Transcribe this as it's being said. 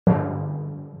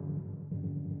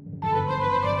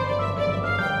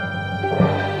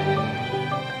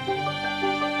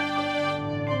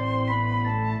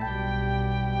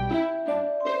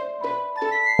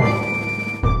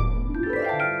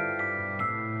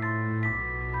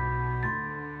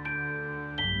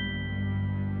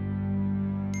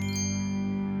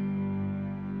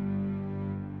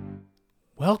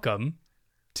welcome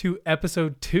to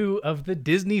episode 2 of the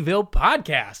Disneyville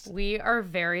podcast. We are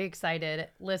very excited.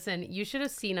 Listen, you should have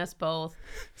seen us both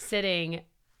sitting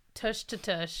tush to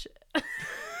tush,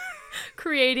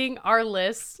 creating our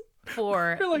lists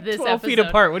for We're like this 12 episode. feet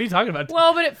apart. What are you talking about?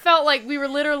 Well, but it felt like we were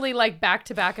literally like back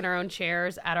to back in our own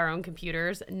chairs at our own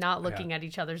computers, not looking at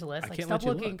each other's lists. I Like, can't stop let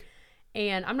you looking. look.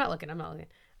 And I'm not looking.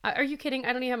 Are you kidding?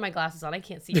 I don't even have my glasses on. I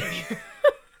can't see you.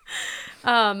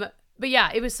 But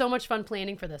yeah, it was so much fun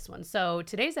planning for this one. So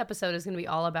today's episode is going to be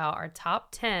all about our top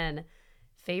 10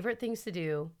 favorite things to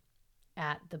do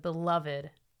at the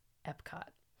beloved Epcot.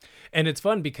 And it's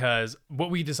fun because what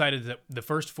we decided that the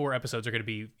first 4 episodes are going to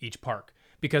be each park,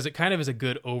 because it kind of is a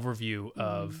good overview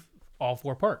of all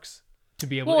 4 parks to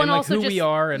be able and like who we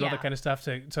are and all that kind of stuff.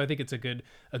 So I think it's a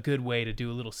good way to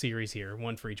do a little series here,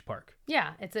 one for each park.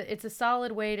 Yeah, it's a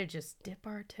solid way to just dip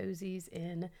our toesies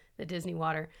in the Disney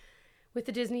water with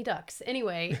the Disney ducks.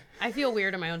 Anyway, I feel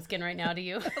weird in my own skin right now. Do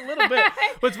you? A little bit.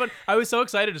 What's fun? I was so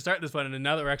excited to start this one, and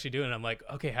now that we're actually doing it, I'm like,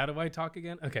 okay, how do I talk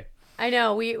again? Okay. I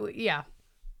know. Yeah.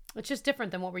 It's just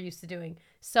different than what we're used to doing.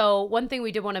 So one thing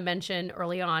we did want to mention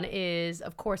early on is,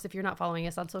 of course, if you're not following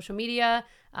us on social media,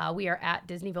 we are at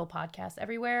Disneyville Podcast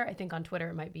everywhere. I think on Twitter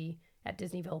it might be at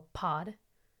Disneyville Pod.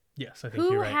 Yes, I think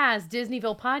you're right. Who has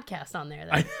Disneyville Podcast on there?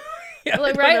 Then? Yeah,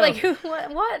 like, right? Like, who?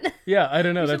 What? Yeah, I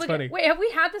don't know. That's funny. Wait, have we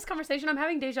had this conversation? I'm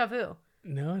having deja vu.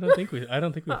 No, I don't think we've had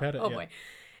it yet. Boy.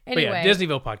 Anyway. But yeah,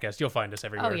 Disneyville Podcast. You'll find us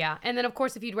everywhere. Oh, yeah. And then, of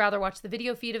course, if you'd rather watch the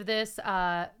video feed of this,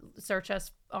 search us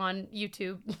on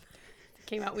YouTube.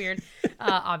 Came out weird.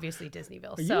 Obviously,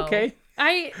 Disneyville. Are you okay?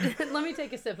 Let me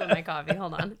take a sip of my coffee.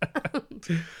 Hold on.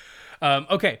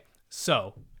 Okay,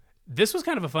 so this was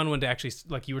kind of a fun one to actually,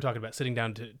 like you were talking about, sitting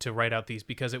down to write out these,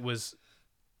 because it was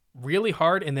really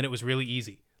hard and then it was really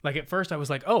easy. Like at first I was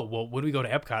like, oh, well, when we go to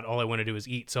Epcot, all I want to do is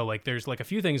eat. So like there's like a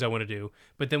few things I want to do.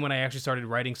 But then when I actually started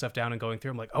writing stuff down and going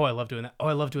through, I'm like, oh, I love doing that. Oh,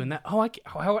 I love doing that. Oh,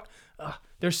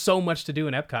 there's so much to do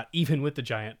in Epcot, even with the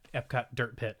giant Epcot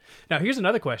dirt pit. Now, here's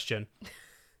another question.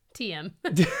 TM.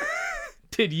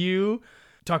 Did you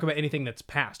talk about anything that's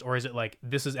past, or is it like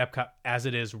this is Epcot as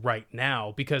it is right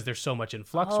now because there's so much in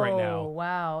flux right now? Oh,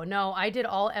 wow. No, I did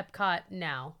all Epcot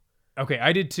now. Okay,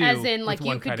 I did too. As in, like,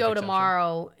 you could go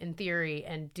tomorrow in theory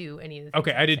and do any of the things.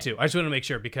 Okay, I did too. I just want to make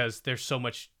sure because there's so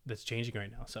much that's changing right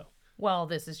now. So. Well,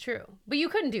 this is true, but you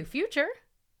couldn't do future.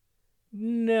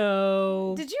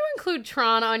 No. Did you include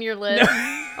Tron on your list?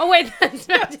 No. Oh wait, that's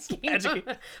Magic Kingdom.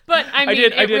 But I mean,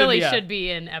 it really should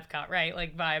be in Epcot, right?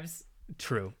 Like vibes.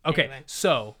 True. Okay, anyway.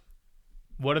 So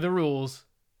what are the rules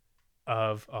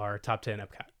of our top 10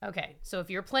 Epcot? Okay, so if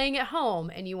you're playing at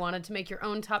home and you wanted to make your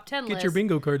own top 10 list, get your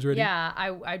bingo cards ready. Yeah,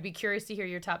 I'd be curious to hear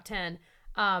your top 10.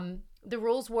 The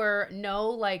rules were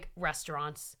no like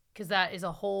restaurants, because that is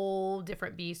a whole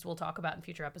different beast we'll talk about in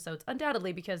future episodes,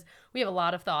 undoubtedly, because we have a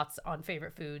lot of thoughts on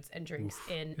favorite foods and drinks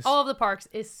in all of the parks,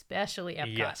 especially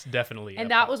Epcot. Yes, definitely. And Epcot.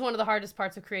 that was one of the hardest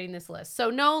parts of creating this list. So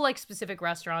no like specific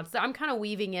restaurants. I'm kind of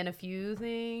weaving in a few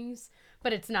things,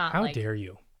 but it's not How dare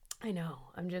you? I know.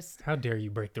 I'm just... How dare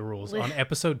you break the rules on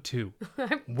episode 2? Where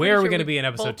Where are we going to be in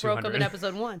episode 200? Broke them in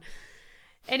episode 1.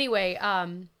 Anyway,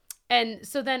 and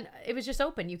so then it was just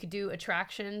open. You could do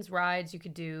attractions, rides. You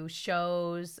could do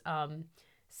shows.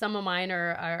 Some of mine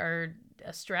are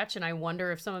a stretch, and I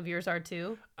wonder if some of yours are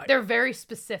too. They're very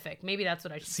specific. Maybe that's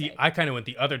what I should say. See, I kind of went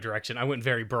the other direction. I went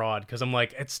very broad because I'm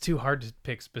like, it's too hard to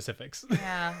pick specifics.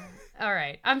 Yeah. All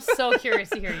right. I'm so curious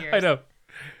to hear yours. I know.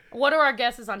 What are our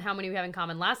guesses on how many we have in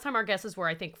common? Last time our guesses were,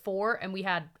 I think, 4, and we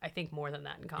had, I think, more than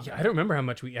that in common. Yeah, I don't remember how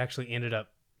much we actually ended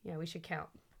up Yeah, we should count.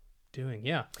 doing.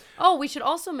 Yeah. Oh, we should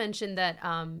also mention that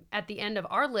at the end of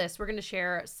our list, we're going to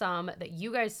share some that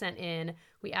you guys sent in.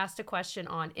 We asked a question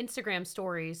on Instagram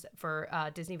stories for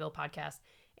Disneyville Podcast,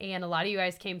 and a lot of you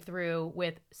guys came through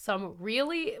with some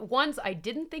really ones I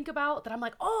didn't think about that I'm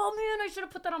like, oh man, I should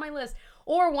have put that on my list.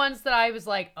 Or ones that I was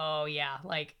like, oh yeah,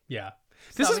 like... Yeah.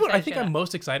 This is what I think I'm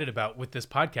most excited about with this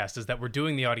podcast, is that we're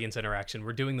doing the audience interaction.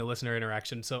 We're doing the listener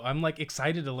interaction. So I'm like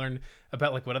excited to learn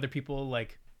about like what other people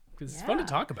like, because it's fun to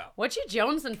talk about. What you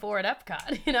jonesing for at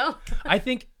Epcot, you know? I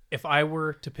think if I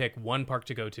were to pick one park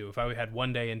to go to, if I had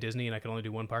one day in Disney and I could only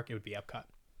do one park, it would be Epcot.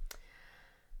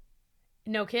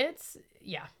 No kids?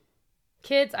 Yeah.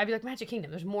 Kids, I'd be like Magic Kingdom.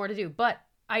 There's more to do. But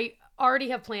I already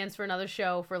have plans for another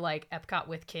show for like Epcot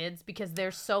with kids, because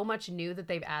there's so much new that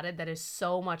they've added that is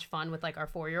so much fun with like our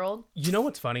 4-year-old. You know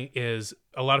what's funny is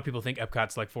a lot of people think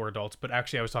Epcot's like for adults, but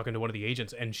actually I was talking to one of the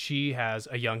agents and she has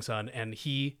a young son and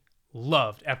he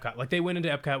loved Epcot. Like they went into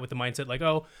Epcot with the mindset like,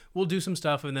 oh, we'll do some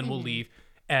stuff and then we'll leave.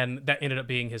 And that ended up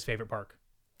being his favorite park.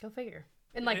 Go figure.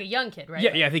 And like a young kid, right?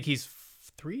 Yeah, I think he's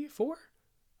 3, 4.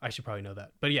 I should probably know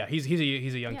that. But yeah, he's a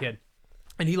young kid.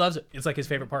 And he loves it. It's like his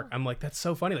favorite park. I'm like, that's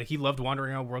so funny. Like he loved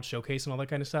wandering around World Showcase and all that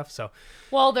kind of stuff. So,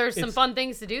 well, there's some fun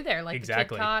things to do there, like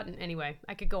exactly. the Kid Cot. And anyway,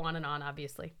 I could go on and on,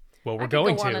 obviously. Well, we're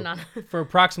going to for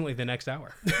approximately the next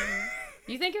hour.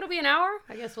 You think it'll be an hour?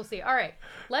 I guess we'll see. All right,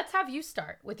 let's have you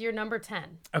start with your number 10.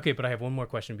 Okay, but I have one more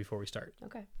question before we start.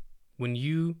 Okay. When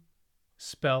you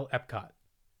spell Epcot,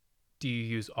 do you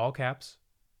use all caps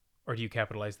or do you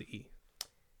capitalize the E?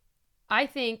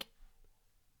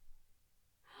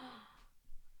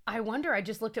 I wonder, I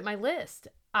just looked at my list.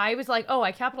 I was like, oh,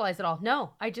 I capitalized it all.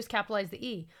 No, I just capitalized the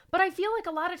E. But I feel like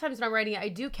a lot of times when I'm writing it, I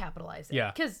do capitalize it.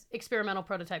 Yeah. Because experimental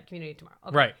prototype community tomorrow.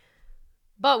 Okay. Right.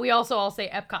 But we also all say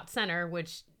Epcot Center,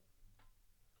 which,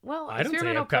 well, I don't say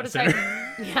experimental Epcot prototype.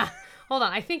 Center. Yeah. Hold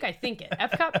on. I think it.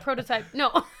 Epcot prototype.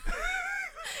 No.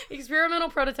 Experimental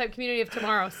prototype community of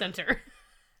tomorrow center.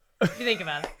 If you think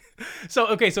about it. So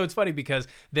it's funny because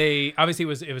they obviously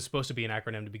it was supposed to be an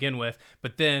acronym to begin with,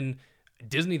 but then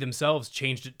Disney themselves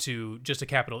changed it to just a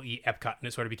capital E, Epcot, and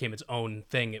it sort of became its own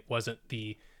thing. It wasn't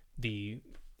the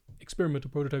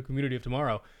experimental prototype community of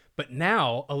tomorrow. But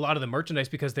now a lot of the merchandise,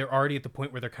 because they're already at the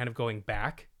point where they're kind of going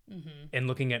back and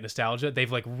looking at nostalgia,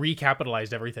 they've like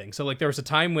recapitalized everything. So like there was a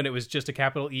time when it was just a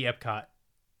capital E, Epcot,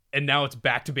 and now it's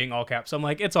back to being all caps. So I'm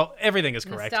like, everything is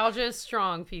correct. Nostalgia is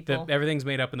strong, people. Everything's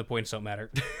made up and the points don't matter.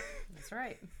 That's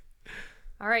right.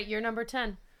 All right, you're number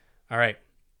 10. All right.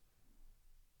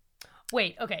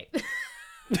 Wait, okay.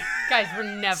 Guys, we're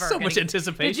never so much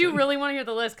anticipation. Did you really want to hear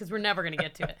the list? Because we're never going to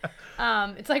get to it.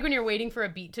 It's like when you're waiting for a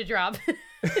beat to drop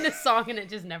in a song and it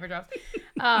just never drops.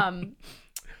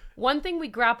 One thing we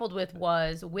grappled with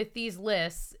was with these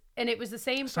lists, and it was the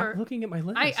same Stop looking at my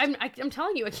list. I'm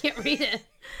telling you, I can't read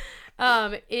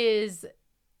it. Is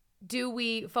do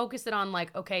we focus it on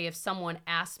like, okay, if someone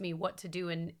asked me what to do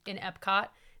in Epcot,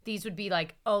 these would be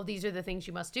like, oh, these are the things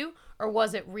you must do? Or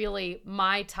was it really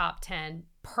my top 10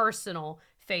 personal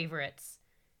favorites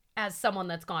as someone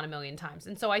that's gone a million times?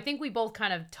 And so I think we both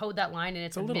kind of towed that line, and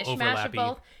it's a mishmash of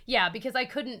both. Yeah, because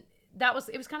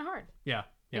it was kind of hard. Yeah.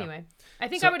 Anyway, I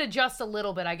think I would adjust a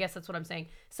little bit. I guess that's what I'm saying.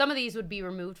 Some of these would be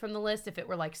removed from the list if it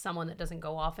were like someone that doesn't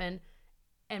go often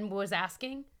and was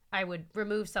asking. I would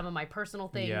remove some of my personal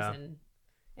things. Yeah. And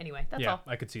anyway, that's all.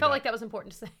 I could see Felt like that was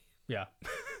important to say. Yeah.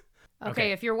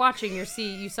 Okay, if you're watching,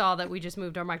 you saw that we just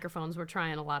moved our microphones. We're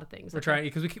trying a lot of things. We're trying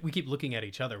because we keep looking at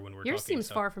each other when we're talking. Yours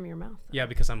seems far from your mouth. Though. Yeah,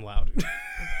 because I'm loud. Okay.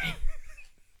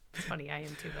 It's funny, I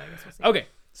am too, but I guess we'll see. Okay,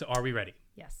 so are we ready?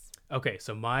 Yes. Okay,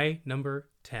 so my number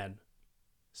 10,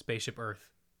 Spaceship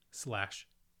Earth /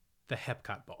 the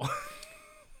Epcot Ball.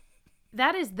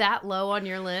 That is that low on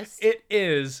your list? It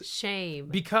is. Shame.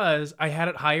 Because I had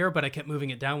it higher, but I kept moving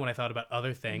it down when I thought about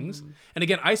other things. And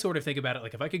again, I sort of think about it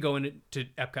like if I could go into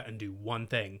Epcot and do one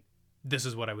thing, this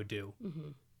is what I would do.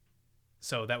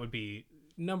 So that would be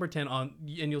number 10 on,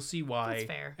 and you'll see why. That's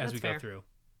fair. As we go through.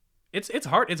 It's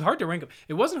hard. It's hard to rank them.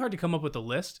 It wasn't hard to come up with the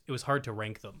list. It was hard to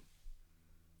rank them.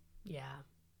 Yeah,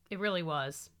 it really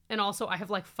was. And also, I have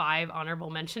like 5 honorable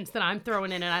mentions that I'm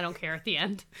throwing in, and I don't care at the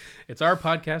end. It's our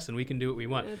podcast, and we can do what we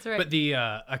want. That's right. But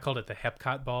I called it the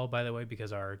Epcot Ball, by the way,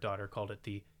 because our daughter called it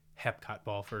the Epcot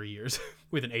Ball for years,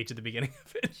 with an H at the beginning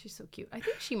of it. She's so cute. I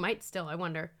think she might still. I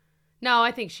wonder. No,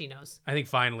 I think she knows. I think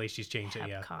finally she's changed it.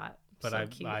 Yeah. Epcot. But so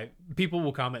cute. People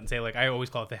will comment and say like, I always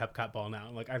call it the Epcot Ball now.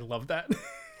 I'm like, I love that.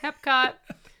 Epcot.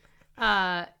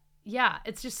 Yeah,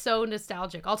 it's just so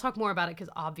nostalgic. I'll talk more about it because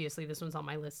obviously this one's on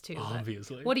my list too.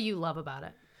 Obviously. What do you love about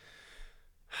it?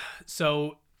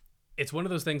 So it's one of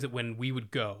those things that when we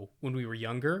would go, when we were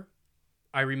younger,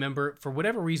 I remember for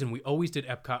whatever reason, we always did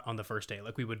Epcot on the first day.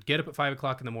 Like we would get up at 5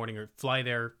 o'clock in the morning or fly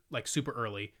there like super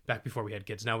early back before we had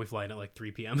kids. Now we fly in at like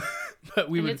 3 p.m. But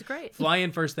it's great. Fly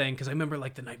in first thing. Cause I remember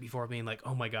like the night before being like,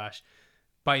 oh my gosh,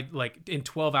 by like in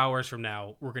 12 hours from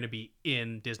now, we're going to be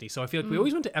in Disney. So I feel like we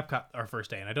always went to Epcot our first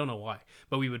day, and I don't know why,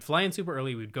 but we would fly in super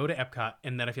early. We'd go to Epcot,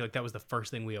 and then I feel like that was the first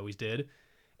thing we always did.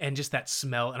 And just that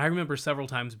smell. And I remember several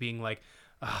times being like,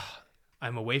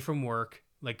 I'm away from work.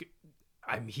 Like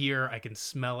I'm here. I can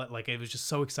smell it. Like it was just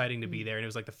so exciting to be there. And it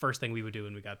was like the first thing we would do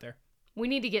when we got there. We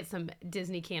need to get some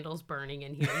Disney candles burning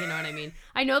in here. You know what I mean?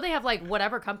 I know they have like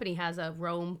whatever company has a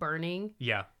Rome burning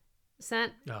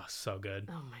scent. Oh, so good.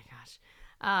 Oh my gosh.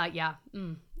 Yeah,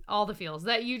 all the feels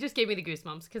that you just gave me the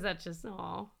goosebumps because that's just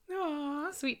aww,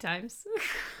 sweet times.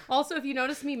 Also, if you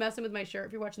notice me messing with my shirt,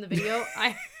 if you're watching the video, I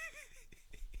have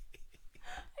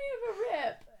a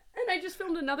rip, and I just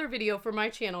filmed another video for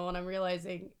my channel, and I'm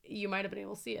realizing you might have been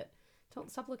able to see it. Don't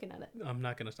stop looking at it. I'm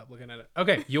not gonna stop looking at it.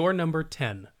 Okay, your number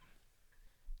 10.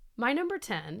 My number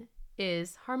 10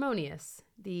 is Harmonious,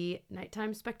 the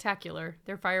nighttime spectacular,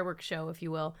 their fireworks show, if you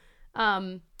will.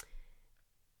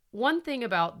 one thing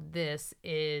about this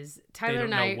is Tyler They don't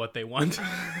and I know what they want.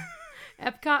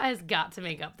 Epcot has got to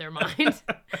make up their mind.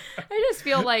 I just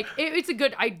feel like it's a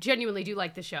good, I genuinely do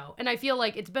like the show. And I feel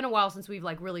like it's been a while since we've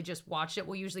like really just watched it.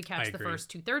 We'll usually catch the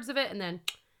first 2/3 of it and then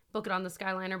book it on the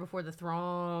Skyliner before the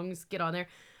throngs get on there.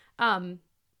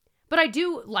 But I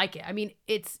do like it. I mean,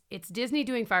 it's Disney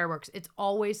doing fireworks. It's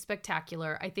always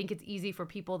spectacular. I think it's easy for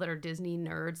people that are Disney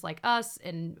nerds like us,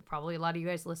 and probably a lot of you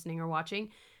guys listening or watching,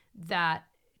 that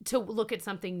to look at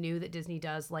something new that Disney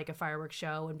does, like a fireworks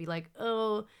show, and be like,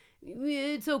 oh,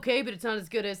 it's okay, but it's not as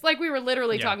good as, like we were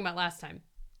literally talking about last time.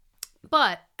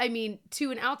 But, I mean,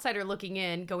 to an outsider looking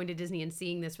in, going to Disney and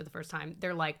seeing this for the first time,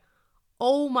 they're like,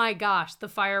 oh my gosh, the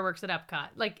fireworks at Epcot.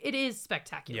 Like, it is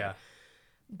spectacular. Yeah.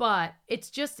 But it's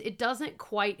just, it doesn't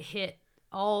quite hit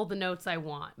all the notes I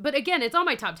want. But again, it's on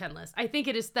my top 10 list. I think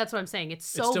it is, that's what I'm saying. It's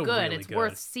so good. Really it's good.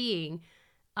 worth seeing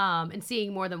and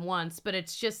seeing more than once. But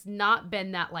it's just not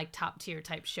been that like top tier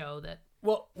type show that.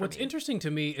 Well, what's interesting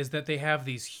to me is that they have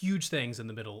these huge things in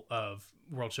the middle of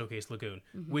World Showcase Lagoon,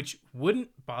 which wouldn't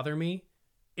bother me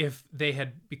if they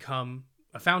had become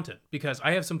a fountain, because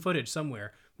I have some footage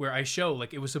somewhere where I show,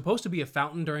 like, it was supposed to be a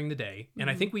fountain during the day, and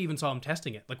I think we even saw them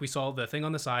testing it. Like, we saw the thing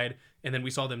on the side, and then we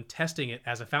saw them testing it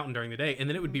as a fountain during the day, and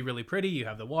then it would be really pretty. You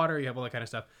have the water, you have all that kind of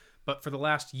stuff. But for the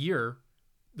last year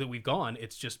that we've gone,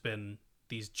 it's just been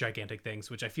these gigantic things,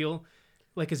 which I feel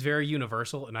like is very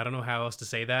Universal, and I don't know how else to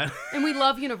say that. And we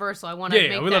love Universal. I want to make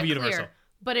we that love clear. Universal.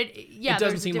 But it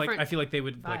doesn't seem like, I feel like they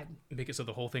would like make it so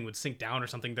the whole thing would sink down or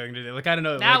something during the day. Like, I don't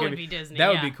know. That like, would be Disney.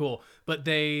 That would be cool. But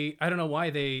I don't know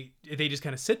why they just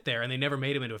kind of sit there and they never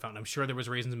made them into a fountain. I'm sure there was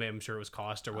reasons. I'm sure it was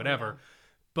cost or whatever. Yeah.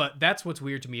 But that's what's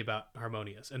weird to me about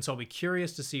Harmonious. And so I'll be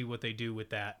curious to see what they do with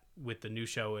that, with the new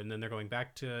show. And then they're going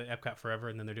back to Epcot Forever,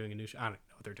 and then they're doing a new show. I don't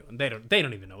know what they're doing. They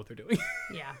don't even know what they're doing.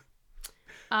 Yeah.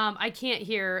 I can't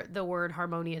hear the word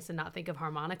harmonious and not think of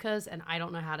harmonicas, and I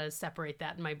don't know how to separate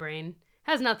that in my brain.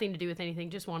 Has nothing to do with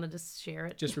anything. Just wanted to share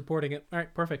it. Just reporting it. All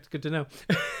right, perfect. Good to know.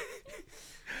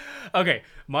 Okay,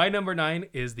 my number 9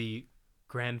 is the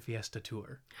Grand Fiesta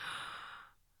Tour.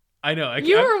 I know.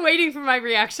 You were waiting for my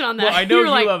reaction on that. Well, I know you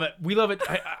like, love it. We love it.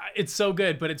 It's so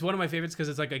good, but it's one of my favorites because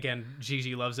it's like, again,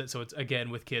 Gigi loves it, so it's, again,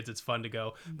 with kids, it's fun to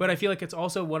go. But I feel like it's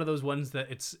also one of those ones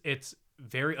that it's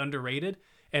very underrated.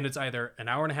 And it's either an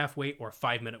hour and a half wait or a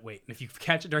 5-minute wait. And if you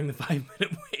catch it during the 5-minute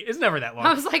wait, it's never that long.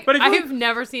 I was like, but I have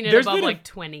never seen it above like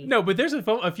 20. No, but there's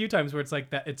a few times where it's like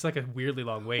that. It's like a weirdly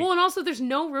long wait. Well, and also there's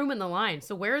no room in the line.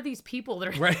 So where are these people that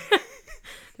are... Right.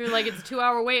 They're like, it's a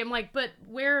 2-hour wait. I'm like, but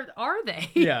where are they?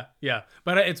 Yeah.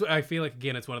 But I feel like,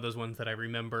 again, it's one of those ones that I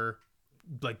remember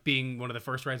like being one of the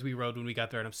first rides we rode when we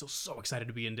got there, and I'm still so excited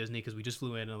to be in Disney because we just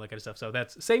flew in and all that kind of stuff. So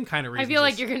that's same kind of reason. I feel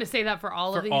like you're going to say that for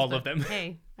all of these. All of them.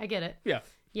 Hey, I get it. Yeah.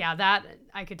 Yeah, that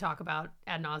I could talk about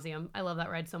ad nauseum. I love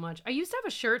that ride so much. I used to have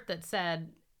a shirt that said,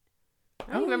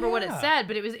 I don't remember what it said,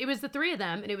 but it was the 3 of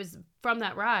them, and it was from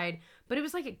that ride. But it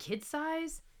was like a kid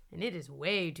size, and it is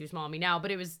way too small on me now.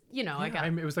 But it was, I got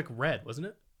it was like red, wasn't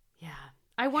it? Yeah.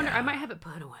 I wonder. I might have it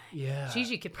put away. Yeah.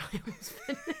 Gigi could probably almost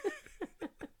fit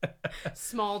it.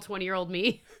 Small 20-year-old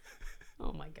me.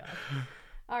 Oh my god.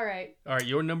 All right.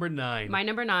 Your number 9. My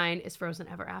number 9 is Frozen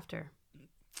Ever After.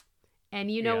 And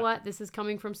you know what? This is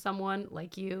coming from someone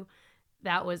like you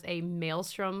that was a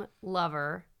Maelstrom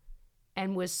lover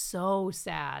and was so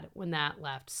sad when that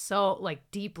left. So, like,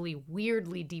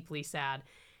 weirdly deeply sad.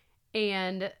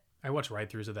 And I watch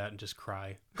ride-throughs of that and just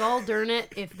cry. Gall darn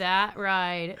it, if that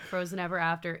ride, Frozen Ever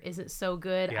After, isn't so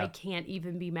good, Yeah. I can't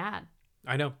even be mad.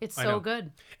 I know. It's so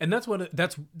good. And that's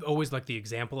always like the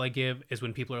example I give is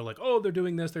when people are like, oh, they're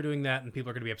doing this, they're doing that, and people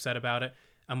are going to be upset about it.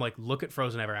 I'm like, look at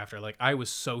Frozen Ever After. Like, I was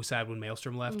so sad when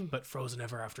Maelstrom left, but Frozen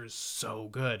Ever After is so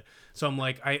good. So I'm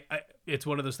like, it's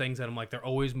one of those things that I'm like, they're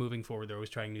always moving forward. They're always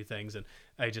trying new things. And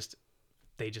they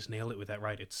just nailed it with that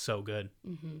ride. It's so good.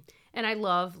 Mm-hmm. And I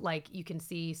love, like, you can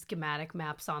see schematic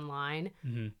maps online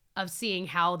of seeing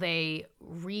how they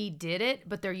redid it,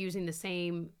 but they're using the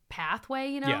same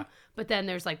pathway, Yeah. But then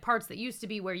there's like parts that used to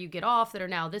be where you get off that are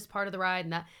now this part of the ride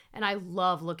and that. And I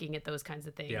love looking at those kinds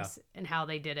of things and how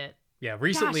they did it. Yeah,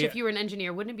 recently... Gosh, if you were an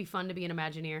engineer, wouldn't it be fun to be an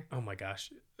Imagineer? Oh my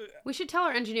gosh. We should tell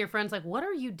our engineer friends, like, what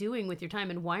are you doing with your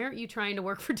time and why aren't you trying to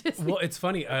work for Disney? Well, it's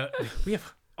funny. We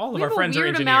have... All of we our have friends a are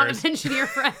weird engineers. amount of engineer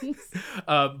friends.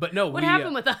 But no, what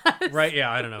happened with us? Right?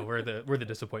 Yeah, I don't know. We're the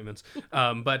disappointments.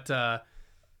 But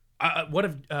one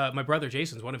of my brother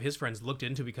Jason's one of his friends looked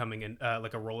into becoming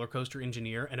like a roller coaster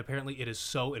engineer, and apparently it is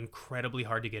so incredibly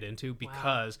hard to get into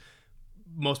because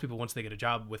most people, once they get a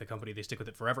job with a company, they stick with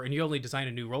it forever. And you only design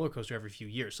a new roller coaster every few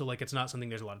years. So like, it's not something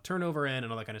there's a lot of turnover in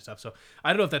and all that kind of stuff. So I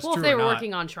don't know if that's true or not. Well, if they were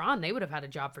working on Tron, they would have had a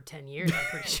job for 10 years, I'm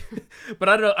pretty sure. But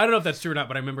I don't know if that's true or not,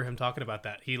 but I remember him talking about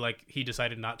that. He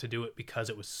decided not to do it because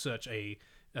it was such a,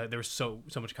 there was so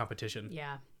much competition.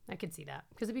 Yeah, I could see that.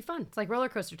 Because it'd be fun. It's like Roller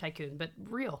Coaster Tycoon, but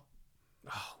real.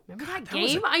 Oh, remember God, that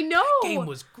game? I know. That game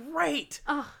was great.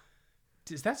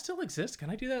 Does that still exist?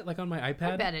 Can I do that like on my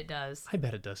iPad? I bet it does. I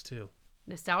bet it does too.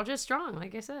 Nostalgia is strong,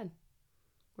 like I said.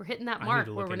 We're hitting that mark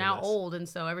where we're now old, and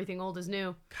so everything old is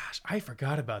new. Gosh, I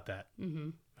forgot about that. Mm-hmm.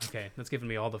 Okay, that's giving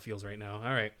me all the feels right now.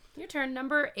 All right. Your turn,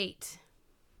 number 8.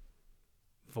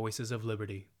 Voices of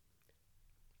Liberty.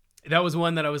 That was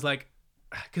one that I was like,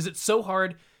 because it's so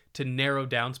hard to narrow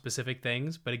down specific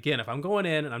things. But again, if I'm going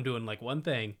in and I'm doing like one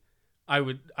thing,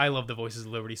 I love the Voices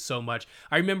of Liberty so much.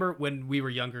 I remember when we were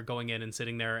younger going in and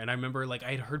sitting there, and I remember like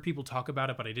I had heard people talk about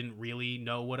it, but I didn't really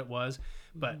know what it was.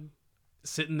 But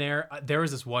sitting there, there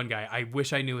was this one guy. I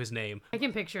wish I knew his name. I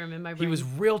can picture him in my brain. He was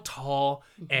real tall,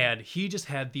 and he just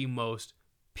had the most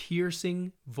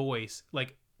piercing voice,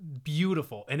 like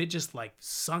beautiful, and it just like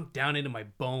sunk down into my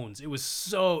bones. It was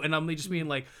so, and I'm just being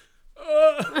like,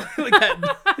 like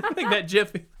that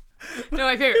GIF. No,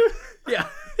 my favorite. Yeah.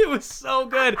 It was so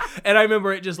good. And I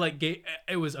remember it just like,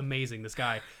 it was amazing, this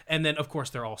guy. And then, of course,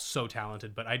 they're all so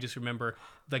talented. But I just remember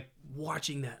like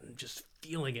watching that and just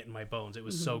feeling it in my bones. It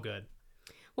was so good.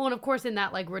 Well, and of course, in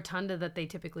that like rotunda that they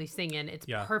typically sing in, it's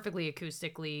perfectly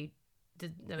acoustically.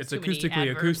 It's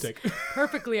acoustically acoustic.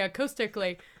 Perfectly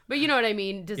acoustically. But you know what I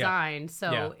mean? Designed.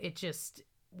 So it just,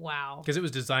 wow. Because it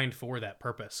was designed for that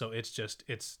purpose. So it's just,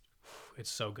 it's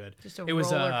so good. Just a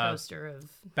roller coaster of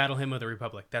Battle Hymn of the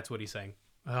Republic. That's what he sang.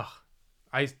 Ugh,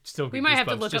 I still get we might have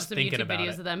to goosebumps look up just some thinking YouTube about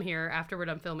videos it. of them here after we're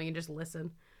done filming and just listen.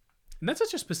 And that's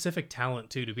such a specific talent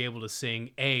too, to be able to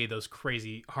sing those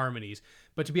crazy harmonies,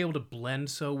 but to be able to blend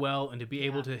so well and to be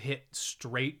able to hit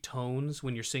straight tones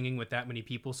when you're singing with that many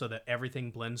people, so that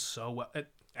everything blends so well.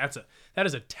 That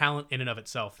is a talent in and of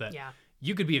itself. That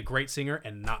you could be a great singer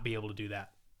and not be able to do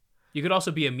that. You could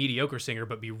also be a mediocre singer,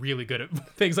 but be really good at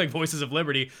things like Voices of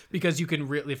Liberty, because you can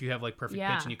really, if you have like perfect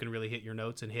pitch and you can really hit your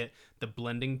notes and hit the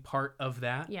blending part of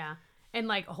that. Yeah. And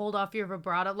like hold off your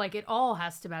vibrato. Like it all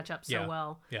has to match up so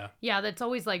well. Yeah. Yeah. That's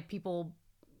always like people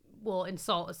will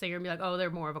insult a singer and be like, oh, they're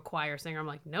more of a choir singer. I'm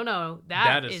like, no,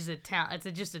 that is a talent.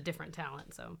 It's just a different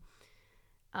talent. So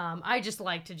I just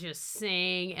like to just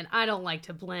sing, and I don't like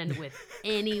to blend with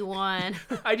anyone.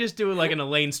 I just do like an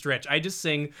Elaine Stritch. I just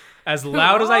sing as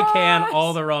loud as I can,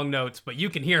 all the wrong notes, but you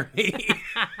can hear me.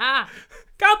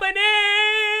 Company!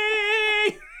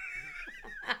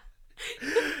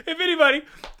 If anybody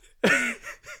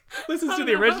listens to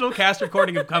the original cast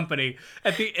recording of Company,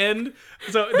 at the end,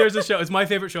 so there's a show, it's my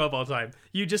favorite show of all time.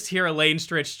 You just hear Elaine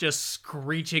Stritch just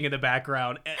screeching in the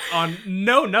background on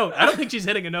no note. I don't think she's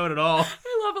hitting a note at all.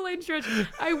 I love Elaine Stritch.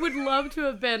 I would love to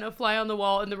have been a fly on the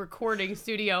wall in the recording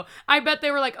studio. I bet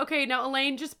they were like, okay, now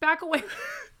Elaine, just back away.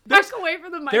 Back away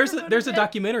from the microphone. There's a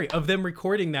documentary of them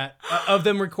recording that, of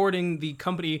them recording the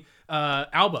Company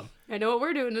album. I know what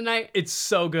we're doing tonight. It's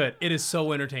so good. It is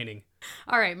so entertaining.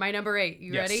 All right, my number 8.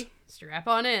 You ready? Strap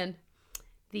on in.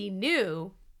 The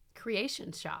new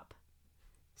Creation Shop.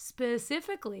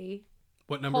 Specifically,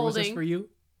 what number was this for you?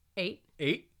 8.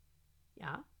 8?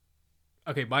 Yeah.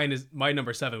 Okay, my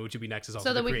number 7, which would be next, is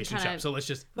also the Creation Shop. So let's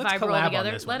collab together.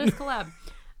 On this one. Let us collab.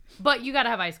 But you got to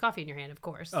have iced coffee in your hand, of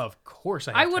course. Of course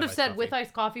I would have said with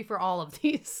iced coffee for all of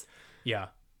these. Yeah.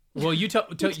 Well, you tell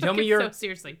me your... So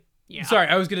seriously. Yeah. Sorry,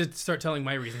 I was going to start telling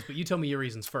my reasons, but you tell me your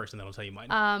reasons first, and then I'll tell you mine.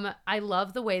 I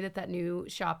love the way that new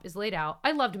shop is laid out.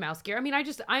 I loved mouse gear. I mean,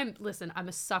 I'm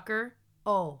a sucker.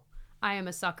 Oh, I am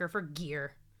a sucker for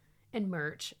gear and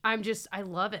merch. I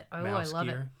love it. Oh, mouse I love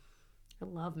gear. it. I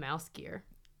love mouse gear.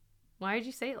 Why did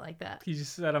you say it like that? You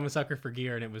just said I'm a sucker for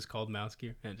gear, and it was called mouse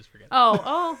gear. And just forget.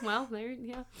 Oh, well, there,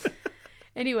 yeah.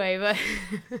 Anyway,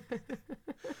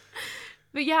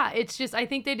 but yeah, it's just, I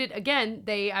think they did, again,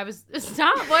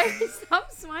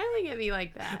 stop smiling at me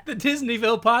like that. The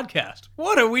Disneyville podcast.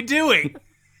 What are we doing?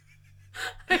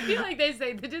 I feel like they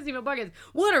say, the Disneyville podcast,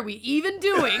 what are we even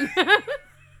doing? That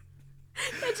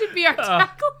should be our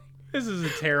tackle. This is a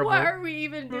terrible. What are we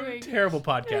even doing? Terrible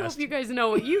podcast. I hope you guys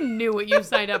know what you knew what you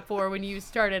signed up for when you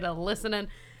started listening.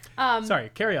 Sorry,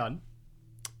 carry on.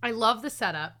 I love the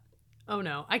setup. Oh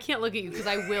no, I can't look at you because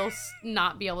I will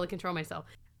not be able to control myself.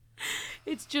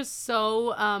 It's just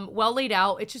so well laid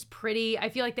out. It's just pretty. I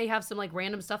feel like they have some like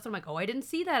random stuff that I'm like, oh, I didn't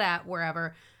see that at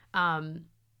wherever.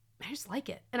 I just like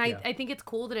it. And Yeah. I think it's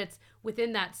cool that it's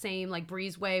within that same like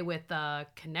breezeway with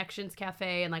Connections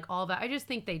Cafe and like all that. I just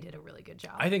think they did a really good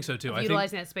job. I think so too. Of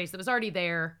utilizing that space that was already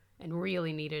there and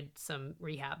really needed some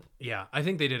rehab. Yeah, I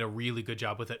think they did a really good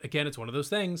job with it. Again, it's one of those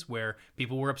things where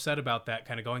people were upset about that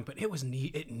kind of going, but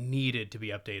it needed to be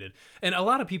updated. And a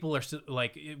lot of people are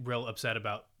like real upset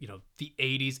about, you know, the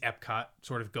 80s Epcot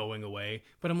sort of going away.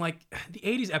 But I'm like, the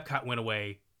 80s Epcot went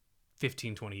away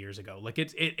 15, 20 years ago. Like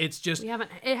it's just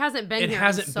it hasn't been here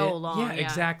in so long. Yeah,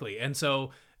 exactly. And so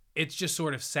it's just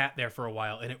sort of sat there for a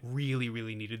while, and it really,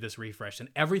 really needed this refresh. And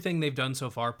everything they've done so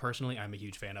far, personally, I'm a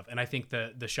huge fan of. And I think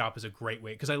the shop is a great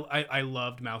way, because I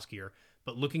loved Mouse Gear,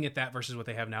 but looking at that versus what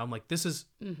they have now, I'm like, this is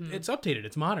it's updated,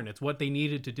 it's modern, it's what they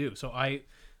needed to do. So I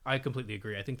completely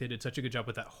agree. I think they did such a good job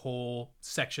with that whole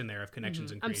section there of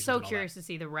connections and I'm creations. so and all curious that. to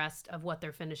see the rest of what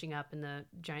they're finishing up in the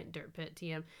giant dirt pit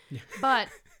TM. But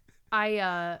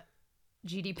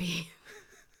GDP.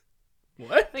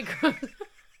 What?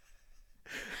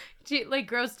 Like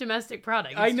gross domestic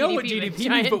product. I know what GDP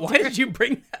means, but why did you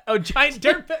bring that? Oh, giant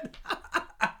dirt pit.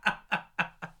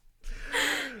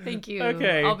 Thank you.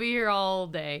 Okay. I'll be here all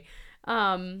day.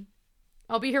 I'll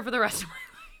be here for the rest of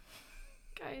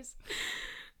my life. Guys,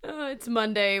 it's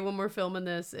Monday when we're filming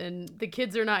this, and the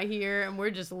kids are not here, and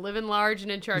we're just living large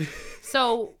and in charge.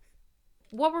 So,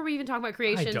 what were we even talking about?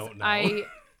 Creations? I don't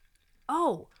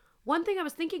know. One thing I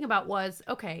was thinking about was,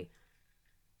 okay,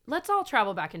 let's all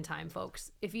travel back in time,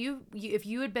 folks. If you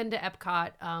had been to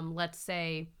Epcot, let's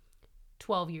say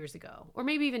 12 years ago, or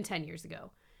maybe even 10 years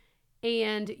ago,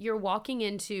 and you're walking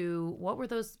into, what were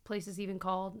those places even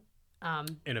called?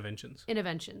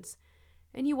 Interventions.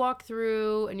 And you walk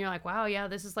through and you're like, wow, yeah,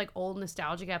 this is like old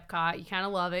nostalgic Epcot. You kind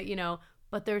of love it, you know,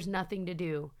 but there's nothing to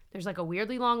do. There's like a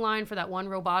weirdly long line for that one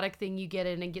robotic thing you get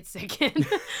in and get sick in.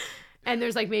 And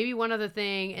there's like maybe one other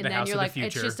thing. And then you're like,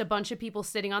 it's just a bunch of people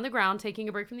sitting on the ground taking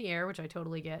a break from the air, which I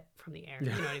totally get from the air. You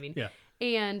know what I mean? Yeah.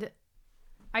 And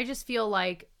I just feel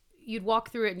like you'd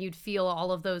walk through it and you'd feel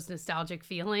all of those nostalgic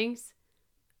feelings,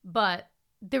 but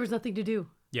there was nothing to do.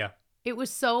 Yeah. It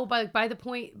was so, by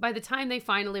the time they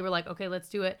finally were like, okay, let's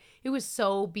do it, it was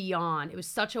so beyond. It was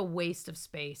such a waste of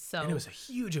space. So, and it was a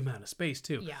huge amount of space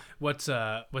too. Yeah. What's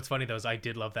funny though is I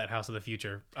did love that House of the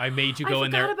Future. I made you go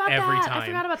in there every time. I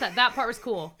forgot about that. That part was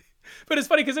cool. But it's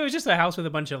funny because it was just a house with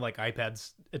a bunch of like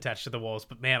iPads attached to the walls.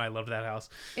 But man, I loved that house.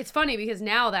 It's funny because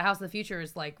now that House of the Future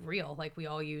is like real. Like we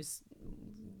all use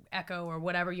Echo or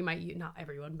whatever you might use. Not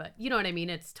everyone, but you know what I mean?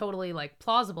 It's totally like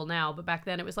plausible now. But back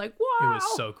then it was like, wow. It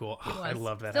was so cool. I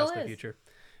love that House of the Future.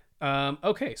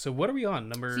 Okay, so what are we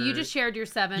on? So you just shared your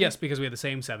 7. Yes, because we had the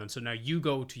same 7. So now you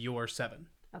go to your 7.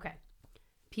 Okay.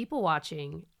 People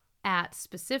watching at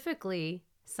specifically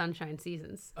Sunshine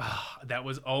Seasons. That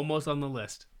was almost on the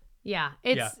list. Yeah,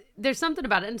 there's something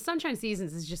about it. And Sunshine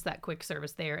Seasons is just that quick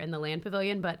service there in the Land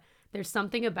Pavilion, but there's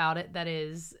something about it that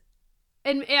is,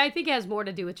 and I think it has more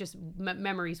to do with just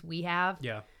memories we have.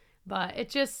 Yeah. But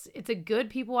it's a good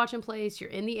people watching place.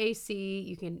 You're in the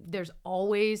AC. There's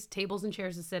always tables and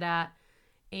chairs to sit at.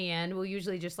 And we'll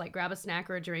usually just like grab a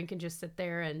snack or a drink and just sit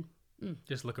there and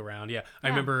just look around. Yeah. I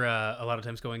remember a lot of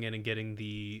times going in and getting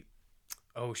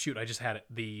I just had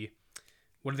it.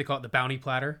 What do they call it? The bounty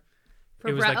platter.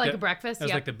 It was like a breakfast. It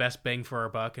was like the best bang for our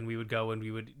buck, and we would go and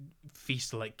we would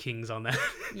feast like kings on that.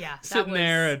 Yeah, sitting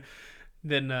there, and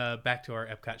then back to our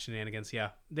Epcot shenanigans. Yeah,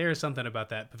 there is something about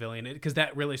that pavilion because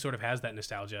that really sort of has that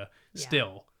nostalgia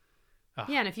still.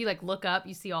 Yeah, and if you like look up,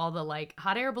 you see all the like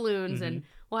hot air balloons, and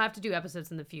we'll have to do episodes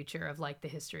in the future of like the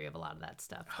history of a lot of that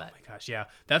stuff. But oh my gosh, yeah,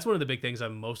 that's one of the big things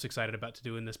I'm most excited about to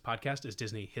do in this podcast is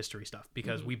Disney history stuff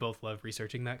because we both love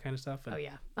researching that kind of stuff. And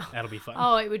that'll be fun.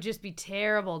 Oh, it would just be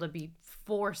terrible to be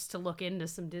forced to look into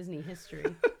some Disney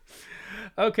history.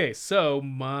 Okay, so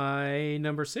my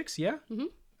number 6, yeah.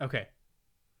 Okay,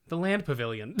 the Land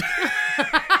Pavilion.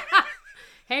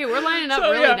 Hey, we're lining up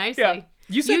really nicely. Yeah.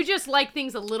 You just like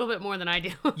things a little bit more than I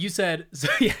do. You said,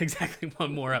 yeah, exactly.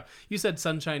 One more up. You said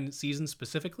Sunshine Season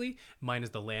specifically. Mine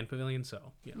is the Land Pavilion.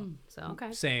 So, you know. So,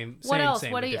 okay. Same. What else?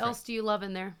 Same, what else do you love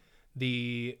in there?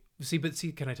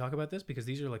 Can I talk about this? Because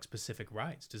these are like specific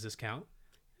rides. Does this count?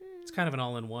 It's kind of an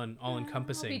all-in-one,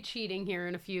 all-encompassing. I'll be cheating here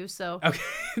in a few, so.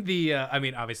 Okay.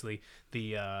 Obviously,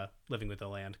 the Living with the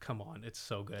Land. Come on. It's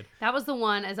so good. That was the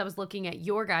one, as I was looking at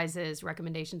your guys'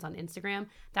 recommendations on Instagram,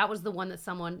 that was the one that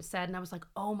someone said, and I was like,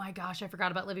 oh my gosh, I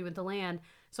forgot about Living with the Land.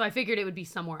 So I figured it would be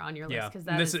somewhere on your list.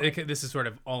 Yeah, this is sort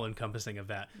of all-encompassing of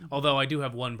that. Although I do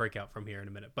have one breakout from here in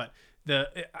a minute. But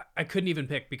I couldn't even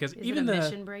pick because even the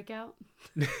mission breakout?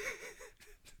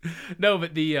 No,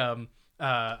 but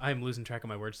I'm losing track of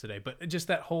my words today, but just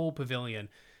that whole pavilion,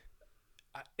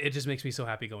 it just makes me so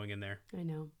happy going in there. I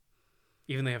know.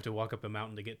 Even they have to walk up a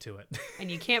mountain to get to it.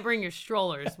 And you can't bring your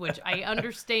strollers, which I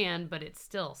understand, but it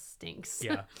still stinks.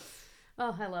 Yeah.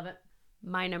 Oh, I love it.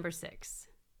 My number 6.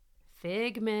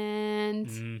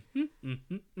 Figment.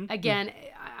 Again,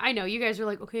 I know you guys are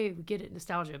like, okay, we get it,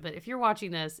 nostalgia. But if you're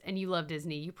watching this and you love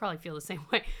Disney, you probably feel the same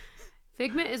way.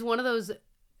 Figment is one of those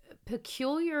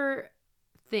peculiar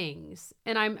things.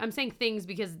 And I'm saying things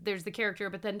because there's the character,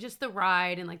 but then just the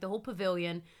ride and like the whole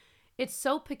pavilion. It's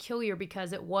so peculiar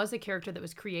because it was a character that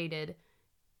was created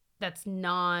that's a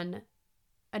non-movie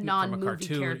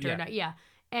character. Yeah.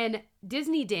 And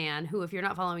Disney Dan, who, if you're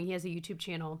not following, he has a YouTube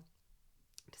channel.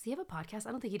 Does he have a podcast?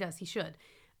 I don't think he does. He should.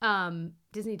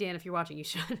 Disney Dan, if you're watching, you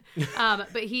should. But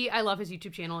I love his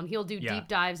YouTube channel, and he'll do deep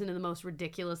dives into the most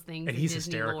ridiculous things and in he's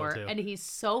Disney hysterical lore. too. And he's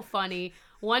so funny.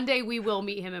 One day we will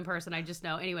meet him in person. I just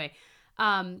know. Anyway,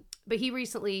 but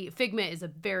Figment is a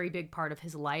very big part of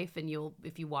his life, and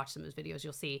if you watch some of his videos,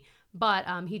 you'll see. But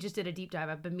he just did a deep dive.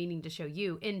 I've been meaning to show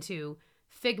you into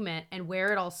Figment and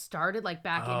where it all started, like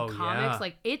back in comics.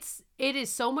 Like it is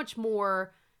so much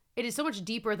more. It is so much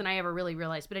deeper than I ever really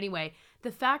realized. But anyway,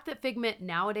 the fact that Figment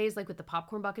nowadays, like with the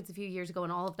popcorn buckets a few years ago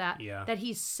and all of that, that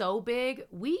he's so big,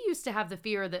 we used to have the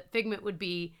fear that Figment would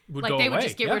they would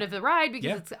just get rid of the ride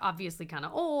because it's obviously kind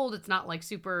of old. It's not like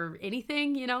super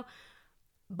anything, you know?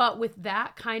 But with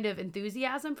that kind of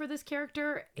enthusiasm for this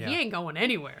character, he ain't going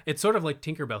anywhere. It's sort of like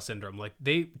Tinkerbell syndrome. Like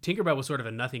Tinkerbell was sort of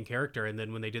a nothing character, and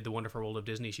then when they did The Wonderful World of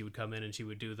Disney, she would come in and she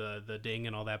would do the ding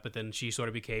and all that. But then she sort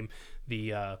of became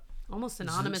the almost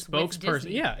synonymous spokesperson. with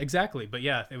Disney. Yeah, exactly. But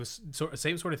yeah, it was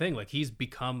same sort of thing. Like he's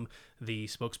become the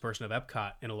spokesperson of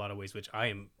Epcot in a lot of ways, which I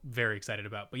am very excited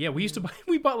about. But yeah,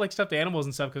 we bought like stuffed animals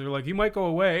and stuff because we're like, he might go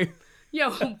away.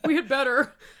 Yeah, we had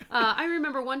better. I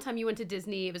remember one time you went to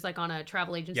Disney. It was like on a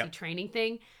travel agency training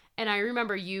thing. And I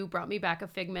remember you brought me back a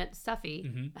Figment Stuffy.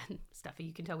 Mm-hmm. Stuffy,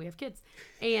 you can tell we have kids.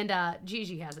 And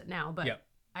Gigi has it now, but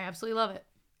I absolutely love it.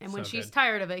 And when she's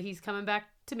tired of it, he's coming back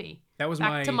to me. That was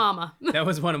back to mama. That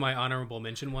was one of my honorable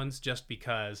mention ones, just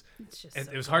because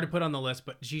it was hard to put on the list,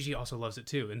 but Gigi also loves it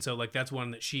too. And so like that's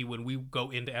one that when we go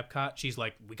into Epcot, she's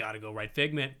like, we got to go ride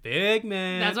Figment.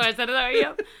 That's why I said it.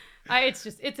 Yep.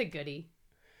 It's a goodie.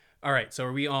 All right, so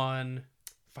are we on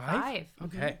 5?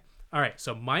 Okay. Mm-hmm. All right,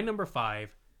 so my number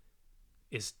 5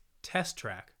 is Test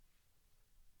Track,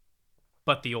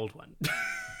 but the old one.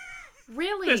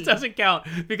 Really? This doesn't count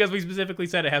because we specifically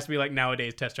said it has to be like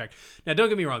nowadays Test Track. Now, don't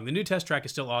get me wrong. The new Test Track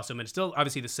is still awesome, and it's still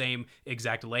obviously the same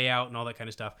exact layout and all that kind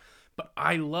of stuff. But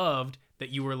I loved that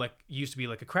you used to be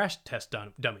like a crash test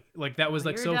dummy. Like that was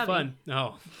like so fun.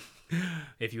 Oh,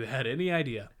 if you had any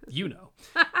idea, you know.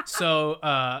 So,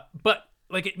 but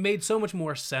like it made so much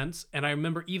more sense. And I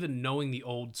remember even knowing the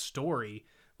old story,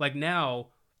 like now,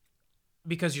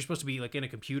 because you're supposed to be like in a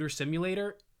computer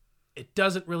simulator, it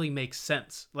doesn't really make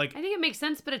sense. Like I think it makes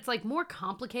sense, but it's like more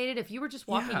complicated. If you were just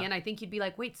walking in, I think you'd be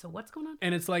like, wait, so what's going on?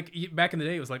 And it's like back in the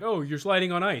day, it was like, oh, you're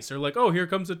sliding on ice, or like, oh, here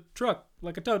comes a truck,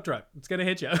 like a tow truck. It's going to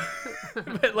hit you.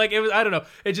 But like, it was, I don't know.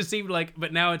 It just seemed like,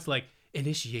 but now it's like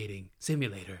initiating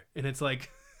simulator. And it's like,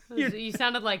 you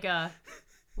sounded like,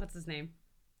 what's his name?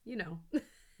 You know.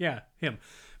 Yeah, him.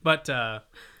 But I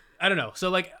don't know. So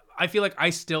like, I feel like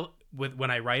I still,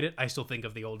 when I write it, I still think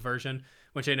of the old version,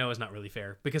 which I know is not really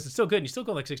fair because it's still good. And you still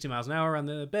go like 60 miles an hour on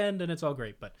the bend and it's all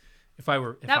great. But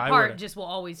that part just will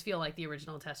always feel like the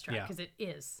original Test Track because it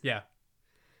is. Yeah.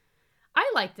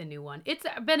 I like the new one. It's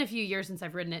been a few years since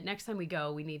I've ridden it. Next time we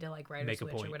go, we need to like ride a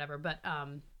switch or whatever. But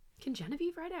can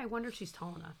Genevieve ride it? I wonder if she's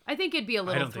tall enough. I think it'd be a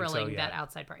little thrilling, that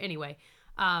outside part. Anyway,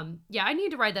 yeah, I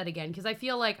need to ride that again because I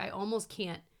feel like I almost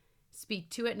can't speak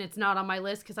to it and it's not on my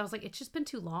list because I was like, it's just been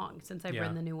too long since I've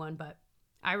ridden the new one. But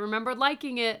I remember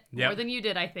liking it more than you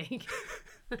did, I think.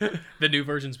 The new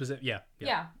version specific.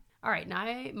 Yeah. All right.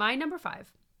 Now, my number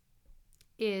 5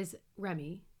 is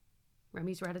Remy.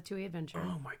 Remy's Ratatouille Adventure.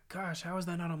 Oh my gosh. How is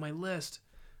that not on my list?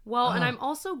 Well, and I'm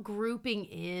also grouping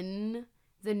in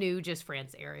the new Just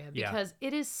France area because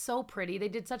it is so pretty. They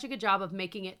did such a good job of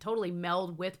making it totally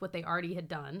meld with what they already had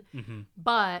done. Mm-hmm.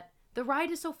 But the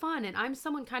ride is so fun. And I'm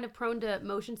someone kind of prone to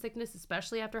motion sickness,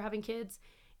 especially after having kids.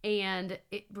 And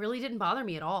it really didn't bother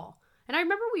me at all. And I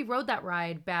remember we rode that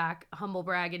ride back, humble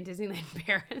brag, in Disneyland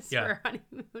Paris for our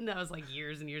honeymoon. That was like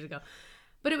years and years ago.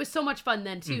 But it was so much fun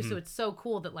then too. Mm-hmm. So it's so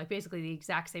cool that like basically the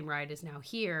exact same ride is now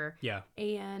here. Yeah.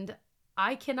 And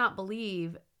I cannot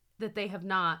believe that they have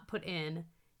not put in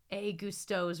a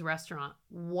Gusteau's restaurant.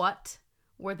 What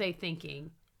were they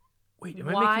thinking? Wait, am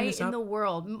I making this up? Why in the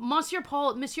world? Monsieur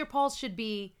Paul's should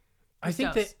be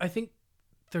Gusteau's. I think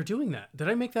they're doing that. Did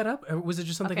I make that up? Or was it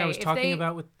just something I was talking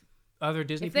about with other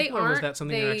Disney people? Or was that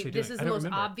something they're actually doing? This is the most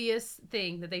obvious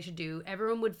thing that they should do.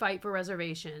 Everyone would fight for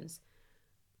reservations.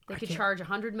 They could charge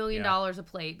 $100 million a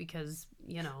plate because,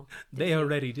 you know. They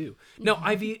already do. No,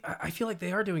 I feel like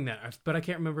they are doing that, but I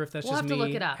can't remember if that's We'll just have to me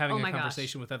look it up. having a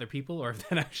conversation with other people, or if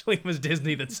that actually was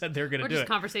Disney that said they were going to do it. Or just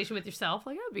conversation with yourself.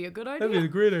 Like, that'd be a good idea. That'd be a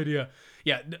great idea.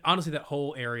 Yeah, honestly, that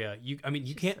whole area, you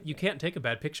can't take a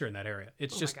bad picture in that area.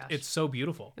 It's just, it's so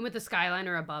beautiful. And with the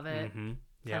Skyliner above it, 10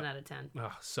 out of 10.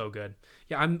 Oh, so good.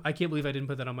 Yeah, I can't believe I didn't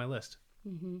put that on my list.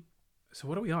 Mm-hmm. So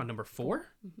what are we on? Number 4?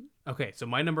 Mm-hmm. Okay, so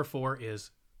my number 4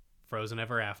 is Frozen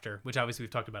Ever After, which obviously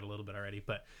we've talked about a little bit already,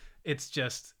 but it's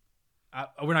just,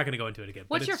 we're not going to go into it again.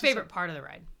 What's your favorite part of the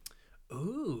ride?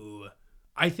 Ooh,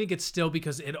 I think it's still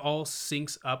because it all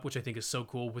syncs up, which I think is so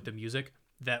cool with the music,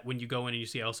 that when you go in and you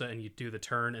see Elsa and you do the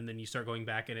turn and then you start going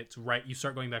back and it's right, you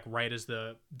start going back right as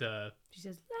the she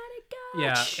says, let it go.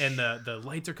 Yeah, and the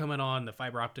lights are coming on, the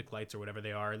fiber optic lights or whatever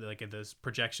they are, like those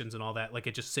projections and all that, like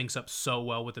it just syncs up so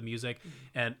well with the music,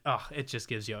 and it just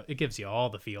gives you all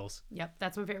the feels. Yep,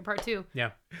 that's my favorite part too.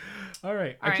 Yeah. All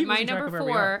right. My number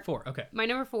 4. 4. Okay. My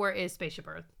number 4 is Spaceship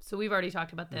Earth. So we've already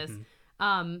talked about this.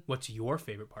 What's your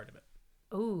favorite part of it?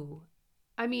 Ooh.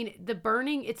 I mean, the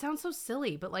burning, it sounds so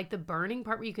silly, but like the burning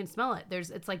part where you can smell it.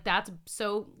 It's like that's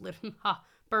so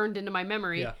burned into my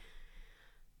memory. Yeah.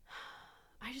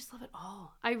 I just love it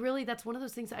all. That's one of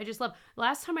those things that I just love.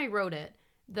 Last time I rode it,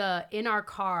 in our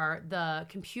car, the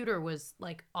computer was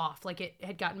like off, like it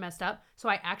had gotten messed up. So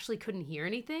I actually couldn't hear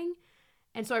anything.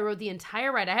 And so I rode the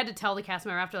entire ride. I had to tell the cast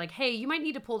member after, like, hey, you might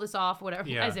need to pull this off, whatever,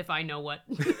 as if I know what.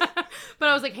 But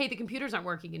I was like, hey, the computers aren't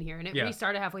working in here. And it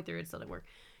restarted halfway through. It still didn't work.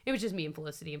 It was just me and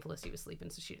Felicity was sleeping,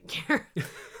 so she didn't care.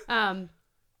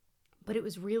 But it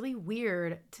was really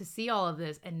weird to see all of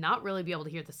this and not really be able to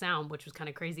hear the sound, which was kind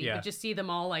of crazy. But just see them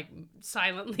all like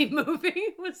silently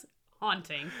moving was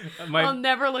haunting. I'll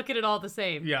never look at it all the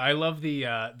same. Yeah, I love the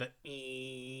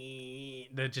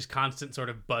just constant sort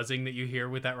of buzzing that you hear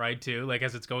with that ride too. Like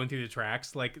as it's going through the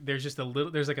tracks, like there's a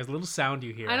little sound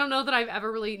you hear. I don't know that I've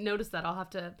ever really noticed that. I'll have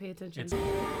to pay attention.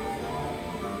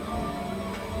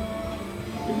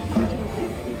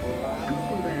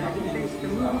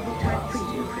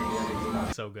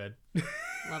 So good.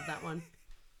 Love that one.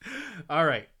 All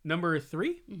right, number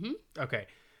 3. Mm-hmm. Okay,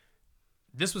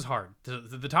 this was hard.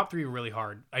 The top 3 were really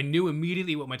hard. I knew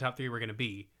immediately what my top 3 were going to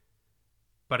be,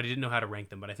 but I didn't know how to rank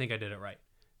them. But I think I did it right.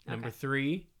 Okay. Number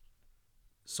 3,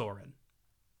 Soarin'.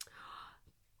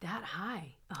 That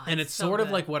high. Oh, and it's so sort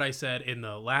of like what I said in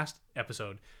the last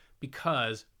episode,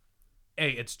 because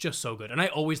it's just so good. And I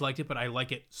always liked it, but I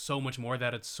like it so much more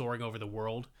that it's soaring over the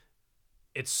world.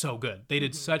 It's so good. They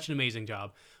did such an amazing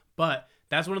job. But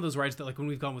that's one of those rides that, like, when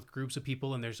we've gone with groups of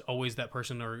people and there's always that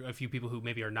person or a few people who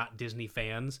maybe are not Disney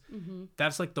fans,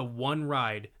 that's like the one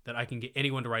ride that I can get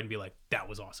anyone to ride and be like, that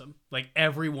was awesome. Like,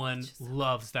 everyone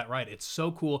loves that ride. It's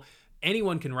so cool.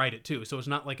 Anyone can ride it too, so it's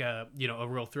not like a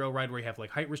real thrill ride where you have like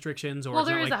height restrictions. Or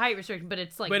there is a height restriction, but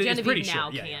it's like Genevieve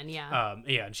now can,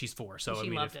 and she's 4, so she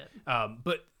loved it.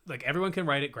 But like everyone can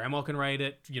ride it, grandma can ride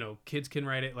it, kids can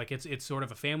ride it. Like it's sort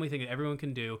of a family thing that everyone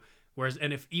can do. Whereas,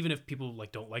 and even if people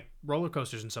like don't like roller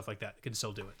coasters and stuff like that, can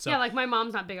still do it. So like my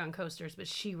mom's not big on coasters, but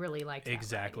she really liked that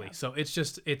exactly. Ride, So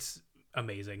it's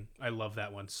amazing. I love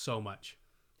that one so much.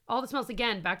 All the smells,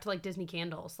 again, back to like Disney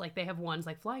candles. Like they have ones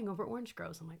like flying over orange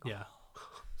groves. I'm like, yeah,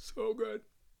 so good.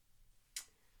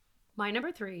 My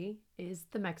number 3 is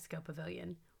the Mexico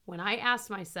Pavilion. When I asked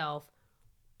myself,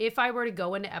 if I were to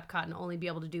go into Epcot and only be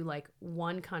able to do like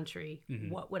one country,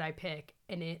 what would I pick?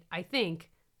 And I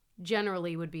think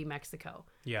generally would be Mexico.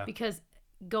 Yeah. Because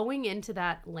going into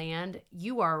that land,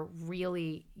 you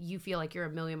feel like you're a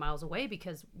million miles away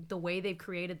because the way they've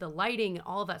created the lighting,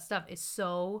 all of that stuff is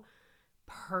so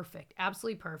perfect,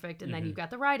 absolutely perfect. And then you've got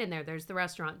the ride in there. There's the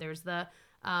restaurant. There's the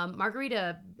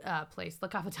margarita place, La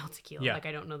Cafetal Tequila. Yeah. Like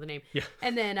I don't know the name. Yeah.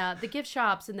 And then the gift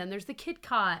shops, and then there's the Kit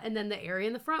Kat, and then the area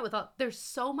in the front with all. There's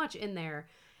so much in there,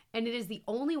 and it is the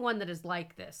only one that is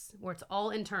like this, where it's all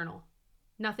internal,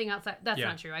 nothing outside. That's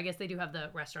not true. I guess they do have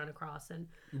the restaurant across, and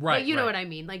but you know what I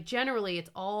mean. Like generally, it's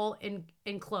all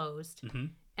enclosed.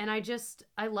 And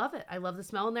I love it. I love the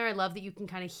smell in there. I love that you can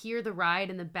kind of hear the ride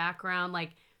in the background,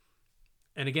 like.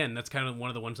 And again, that's kind of one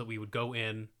of the ones that we would go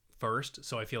in first.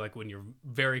 So I feel like when you're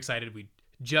very excited, we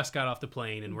just got off the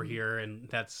plane and we're here, and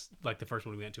that's like the first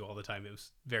one we went to all the time. It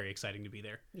was very exciting to be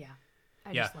there. Yeah.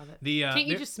 I just love it. Can't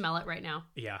you just smell it right now?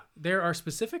 Yeah. There are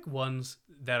specific ones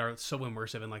that are so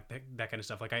immersive and like that kind of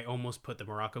stuff. Like I almost put the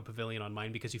Morocco Pavilion on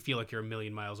mine because you feel like you're a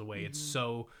million miles away. It's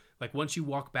so like once you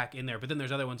walk back in there, but then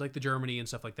there's other ones like the Germany and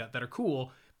stuff like that are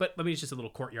cool. But I mean, it's just a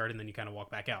little courtyard and then you kind of walk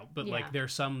back out. But like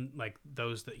there's some like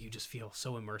those that you just feel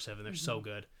so immersive and they're so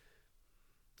good.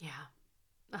 Yeah.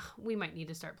 We might need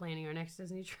to start planning our next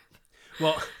Disney trip.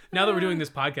 Well, now that we're doing this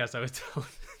podcast, I was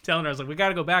telling her, I was like, we got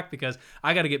to go back because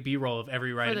I got to get B-roll of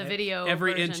every ride. For the video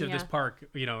every version, inch of this park,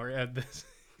 or this.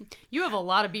 You have a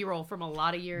lot of B-roll from a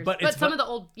lot of years. But some of the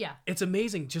old, It's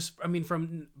amazing.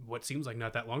 From what seems like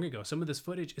not that long ago, some of this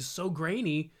footage is so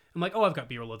grainy. I'm like, oh, I've got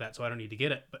B-roll of that, so I don't need to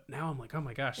get it. But now I'm like, oh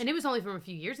my gosh. And it was only from a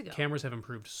few years ago. Cameras have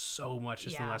improved so much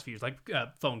just in the last few years, like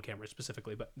phone cameras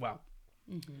specifically, but wow.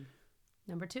 Mm-hmm.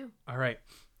 Number 2. All right.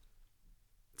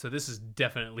 So this is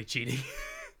definitely cheating.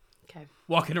 Okay.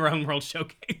 Walking around World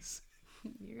Showcase.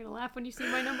 You're going to laugh when you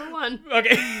see my number 1.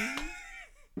 Okay.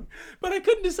 But I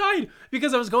couldn't decide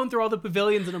because I was going through all the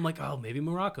pavilions and I'm like, oh, maybe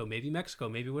Morocco, maybe Mexico,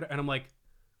 maybe whatever. And I'm like,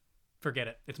 forget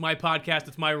it. It's my podcast.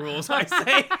 It's my rules. I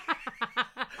say,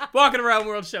 walking around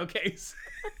World Showcase.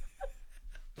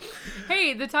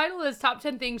 Hey, the title is Top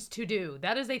 10 Things to Do.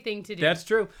 That is a thing to do. That's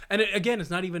true. And again, it's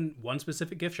not even one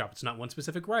specific gift shop. It's not one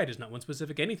specific ride. It's not one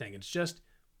specific anything. It's just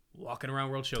walking around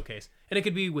World Showcase. And it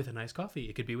could be with a nice coffee.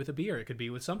 It could be with a beer. It could be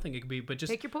with something. It could be, but just...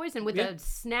 Pick your poison with a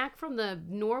snack from the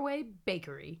Norway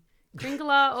bakery.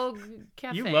 Kringla og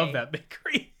Cafe. You love that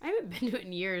bakery. I haven't been to it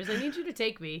in years. I need you to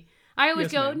take me. I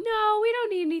always go, ma'am. no, we don't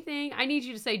need anything. I need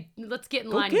you to say, let's get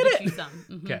in line get and get it. you some.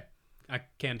 Mm-hmm. Okay. I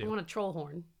can do. I want a troll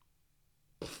horn.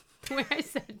 The way I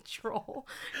said troll.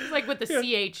 It's like with the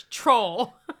CH,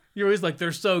 troll. You're always like,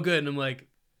 they're so good. And I'm like...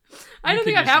 I don't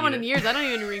think I've had one in years. I don't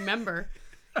even remember.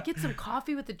 Get some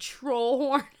coffee with the troll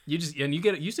horn. You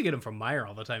used to get them from Meijer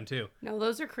all the time too. No,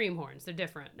 those are cream horns. They're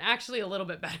different. Actually, a little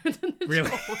bit better than the Really?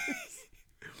 troll horns.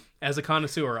 As a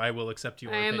connoisseur, I will accept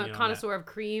your opinion. I am a connoisseur of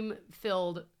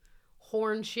cream-filled,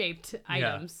 horn-shaped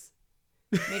items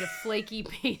made of flaky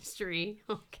pastry.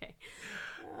 Okay.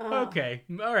 Okay.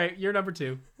 All right. You're number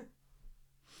 2.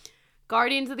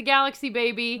 Guardians of the Galaxy,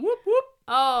 baby. Whoop whoop.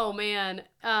 Oh, man.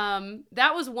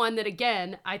 That was one that,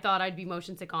 again, I thought I'd be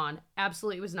motion sick on.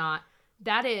 Absolutely was not.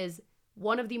 That is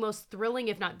one of the most thrilling,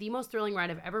 if not the most thrilling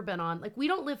ride I've ever been on. Like, we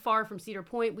don't live far from Cedar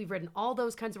Point. We've ridden all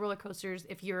those kinds of roller coasters.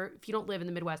 If you don't live in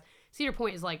the Midwest, Cedar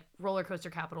Point is like roller coaster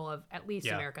capital of at least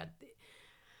America.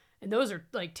 And those are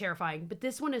like terrifying. But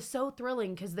this one is so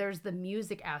thrilling because there's the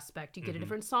music aspect. You get a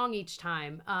different song each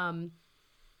time.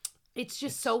 It's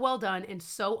just so well done and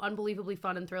so unbelievably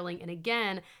fun and thrilling. And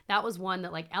again, that was one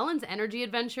that like Ellen's Energy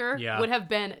Adventure would have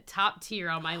been top tier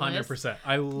on my list. 100%.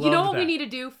 I love You know what that. we need to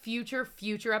do?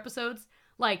 Future episodes?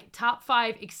 Like top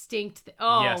 5 extinct.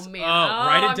 Oh, Yes. man. Oh,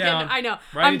 write it I'm down. I know.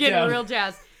 Write I'm it getting down. real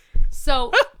jazzed.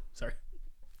 So, Sorry.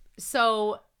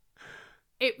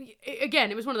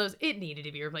 Again, it was one of those, it needed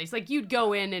to be replaced. Like you'd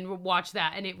go in and watch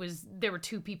that and there were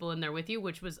 2 people in there with you,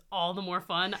 which was all the more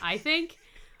fun, I think.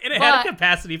 And it had a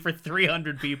capacity for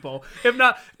 300 people, if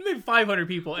not maybe 500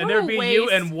 people. And What there'd a be waste. you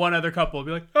and one other couple. It'd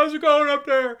be like, how's it going up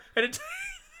there? And it,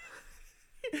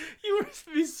 you would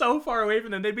be so far away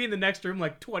from them. They'd be in the next room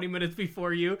like 20 minutes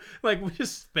before you, like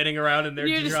just spinning around in their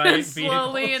You're giant just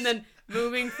slowly vehicles. and then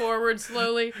moving forward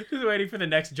slowly. Just waiting for the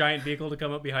next giant vehicle to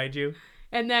come up behind you.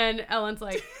 And then Ellen's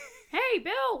like, hey,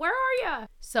 Bill, where are you?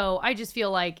 So I just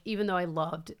feel like even though I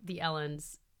loved the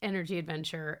Ellen's Energy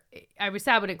Adventure, I was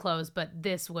sad when it closed, but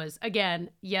this was, again,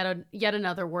 yet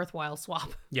another worthwhile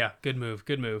swap. Yeah, good move.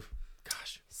 Good move.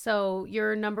 Gosh. So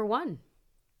you're number 1.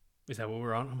 Is that what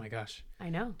we're on? Oh my gosh. I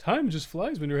know. Time just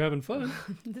flies when you're having fun.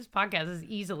 This podcast is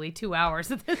easily 2 hours.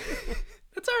 That's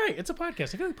all right. It's a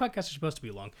podcast. I feel like podcasts are supposed to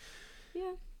be long.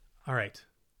 Yeah. All right.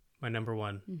 My number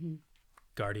 1.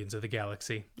 Guardians of the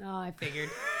Galaxy. Oh, I figured.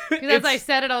 Because as I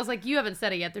said it, I was like, you haven't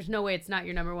said it yet. There's no way it's not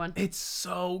your number 1. It's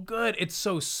so good. It's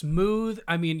so smooth.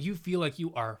 I mean, you feel like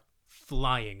you are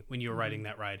flying when you're riding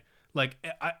that ride. Like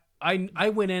I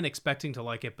went in expecting to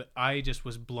like it, but I just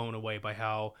was blown away by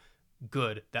how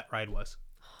good that ride was.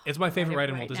 It's my favorite ride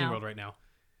in Walt Disney World right now.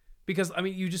 Because I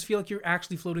mean, you just feel like you're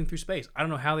actually floating through space. I don't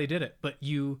know how they did it, but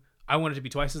I want it to be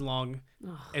twice as long.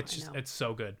 It's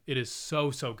so good. It is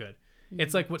so good.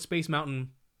 It's like what Space Mountain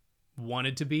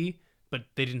wanted to be, but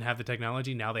they didn't have the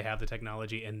technology. Now they have the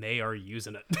technology and they are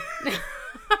using it.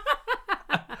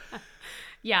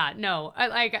 Yeah, no.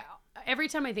 Every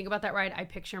time I think about that ride, I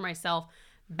picture myself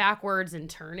backwards and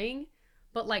turning,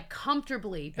 but like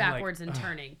comfortably backwards and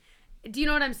turning. Do you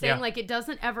know what I'm saying? Yeah. Like it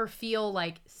doesn't ever feel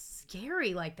like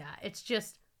scary like that. It's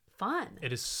just fun.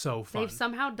 It is so fun. They've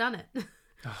somehow done it.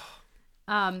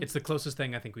 It's the closest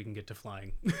thing I think we can get to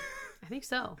flying. I think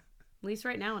so. At least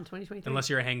right now in 2023. Unless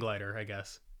you're a hang glider, I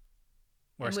guess.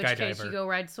 Or in a which skydiver. case you go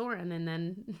ride Soarin' and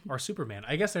then... Or Superman.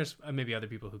 I guess there's maybe other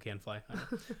people who can fly. I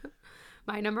don't know.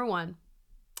 My number 1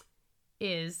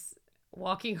 is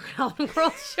walking around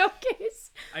World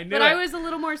Showcase. I knew but it. I was a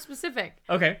little more specific.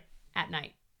 Okay. At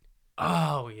night.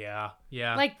 Oh, yeah.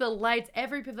 Yeah. Like the lights,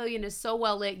 every pavilion is so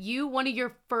well lit. One of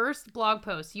your first blog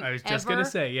posts you I was just gonna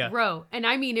say, yeah. wrote, and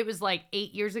I mean it was like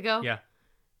 8 years ago. Yeah.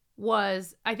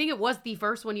 I think it was the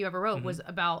first one you ever wrote was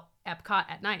about Epcot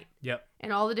at night. Yep.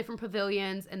 And all the different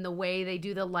pavilions and the way they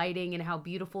do the lighting and how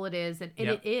beautiful it is. And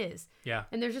Yep. it is. Yeah.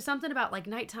 And there's just something about like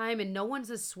nighttime and no one's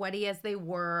as sweaty as they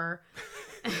were.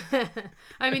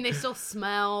 I mean, they still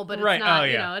smell, but it's Right. not, Oh,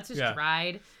 yeah. you know, it's just Yeah.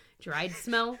 dried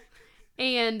smell.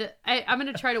 And I'm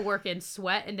going to try to work in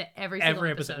sweat into every single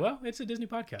episode. Well, it's a Disney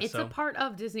podcast. It's so a part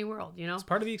of Disney World, you know? it's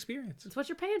part of the experience. It's what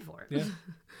you're paying for.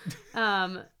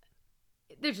 Yeah.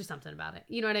 There's just something about it.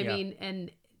 You know what I mean?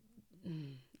 And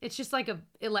it's just like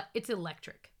it's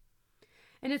electric.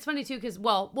 And it's funny too, because,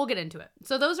 well, we'll get into it.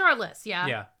 So those are our lists. Yeah.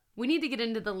 Yeah. We need to get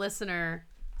into the listener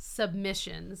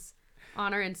submissions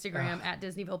on our Instagram at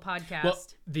Disneyville Podcast. Well,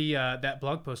 the that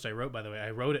blog post I wrote, by the way,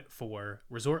 I wrote it for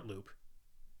Resort Loop.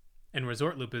 And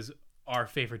Resort Loop is our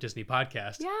favorite Disney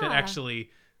podcast. Yeah. That actually,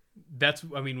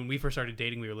 when we first started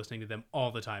dating, we were listening to them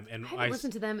all the time. And I haven't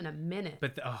listened to them in a minute.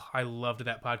 But I loved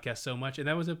that podcast so much. And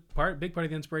that was a big part of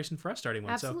the inspiration for us starting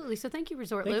one. Absolutely. So thank you,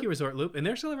 Resort Loop. Thank you, Resort Loop. And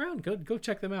they're still around. Go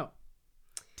check them out.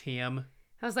 Tam.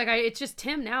 I was like, it's just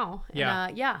Tim now. And,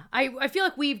 I feel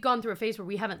like we've gone through a phase where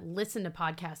we haven't listened to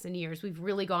podcasts in years. We've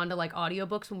really gone to like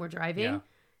audiobooks when we're driving. Yeah.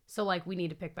 So like we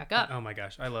need to pick back up. Oh my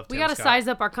gosh. I love Tim We got to Scott. size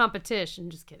up our competition.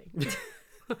 Just kidding.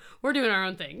 We're doing our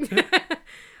own thing.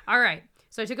 All right.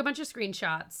 So I took a bunch of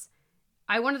screenshots.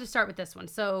 I wanted to start with this one.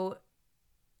 So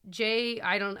Jay,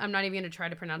 I'm not even going to try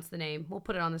to pronounce the name. We'll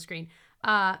put it on the screen.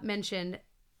 Mentioned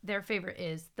their favorite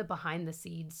is the Behind the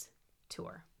Scenes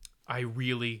tour. I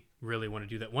really, really want to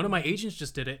do that. One of my agents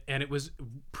just did it, and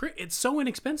it's so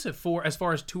inexpensive as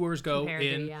far as tours go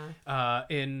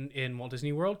in Walt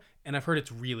Disney World, and I've heard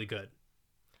it's really good.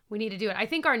 We need to do it. I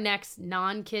think our next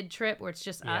non-kid trip, where it's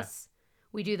just us,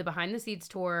 we do the Behind the Scenes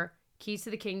tour, Keys to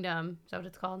the Kingdom. Is that what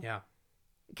it's called? Yeah.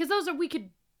 Because we could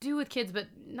do with kids, but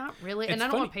not really. And I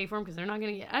don't want to pay for them because they're not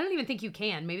going to get. I don't even think you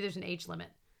can. Maybe there's an age limit.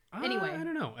 Anyway, I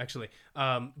don't know actually.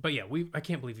 But yeah, I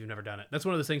can't believe you've never done it. That's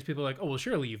one of those things people are like, oh well,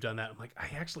 surely you've done that. I'm like, I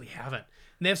actually haven't.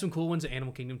 And they have some cool ones at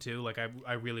Animal Kingdom too. Like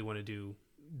I really want to do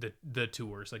the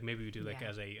tours. Like maybe we do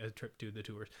as a trip to the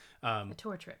tours. A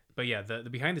tour trip. But yeah, the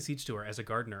behind the scenes tour as a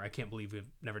gardener, I can't believe we've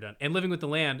never done. And Living with the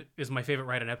Land is my favorite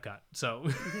ride in Epcot. So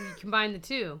you combine the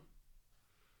two.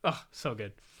 Oh, so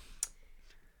good.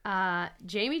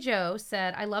 Jamie Joe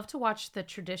said, I love to watch the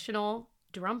traditional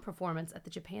drum performance at the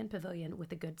Japan Pavilion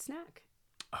with a good snack.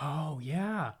 Oh,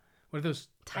 yeah. What are those?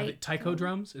 Taiko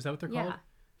drums? Is that what they're called?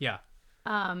 Yeah.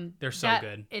 They're so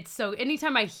good. It's so,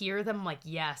 anytime I hear them, I'm like,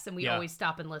 yes. And we always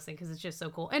stop and listen because it's just so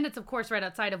cool. And it's, of course, right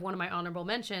outside of one of my honorable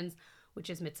mentions, which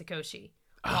is Mitsukoshi.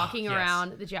 Walking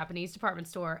around the Japanese department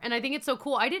store. And I think it's so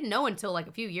cool. I didn't know until like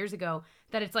a few years ago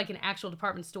that it's like an actual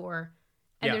department store.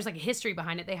 And there's like a history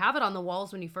behind it. They have it on the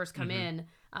walls when you first come in,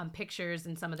 pictures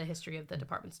and some of the history of the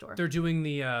department store. They're doing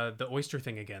the oyster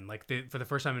thing again. Like for the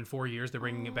first time in 4 years, they're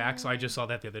bringing it back. So I just saw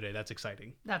that the other day. That's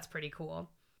exciting. That's pretty cool.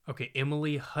 Okay,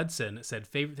 Emily Hudson said,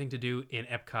 favorite thing to do in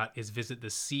Epcot is visit the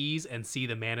seas and see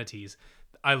the manatees.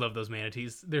 I love those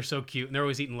manatees. They're so cute. And they're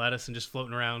always eating lettuce and just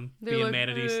floating around being like,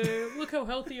 manatees. Look how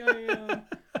healthy I am.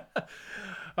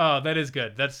 Oh, that is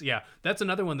good. That's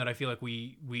another one that I feel like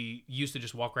we used to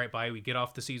just walk right by. We'd get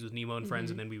off the seas with Nemo and friends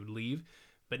and then we would leave.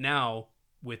 But now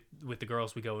with the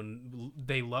girls, we go and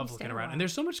they love looking around. And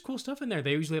there's so much cool stuff in there.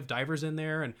 They usually have divers in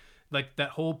there and like that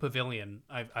whole pavilion.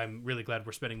 I'm really glad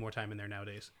we're spending more time in there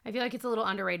nowadays. I feel like it's a little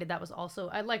underrated. That was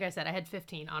also, like I said, I had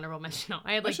 15 honorable mention.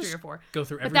 I had like 3 or 4. Go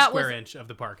through every square inch of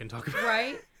the park and talk about it.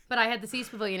 Right? But I had the Seas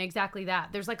Pavilion, exactly that.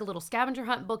 There's like a little scavenger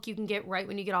hunt book you can get right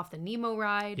when you get off the Nemo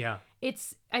ride. Yeah.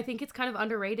 I think it's kind of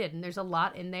underrated and there's a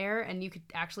lot in there and you could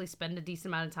actually spend a decent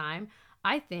amount of time.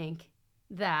 I think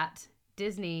that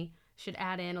Disney should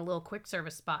add in a little quick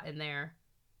service spot in there.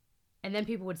 And then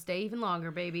people would stay even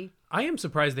longer, baby. I am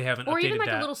surprised they haven't updated that. Or even like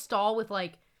a little stall with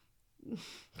like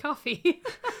coffee.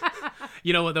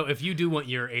 You know what, though? If you do want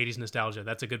your 80s nostalgia,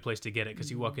 that's a good place to get it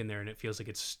because you walk in there and it feels like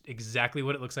it's exactly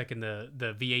what it looks like in the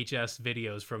VHS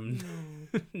videos from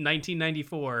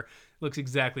 1994. Looks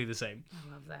exactly the same.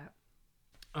 I love that.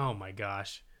 Oh, my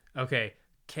gosh. Okay.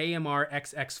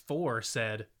 KMRXX4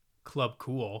 said Club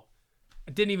Cool.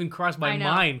 It didn't even cross my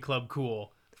mind, Club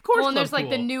Cool. Of course, well, and Club there's like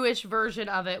Cool. the newish version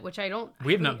of it, which I don't.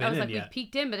 We have not been I was in like, yet. We've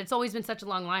peeked in, but it's always been such a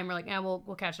long line. We're like,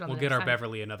 we'll catch it on. We'll the get next our time.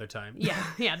 Beverly another time. Yeah.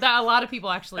 A lot of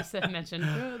people actually mentioned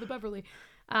the Beverly.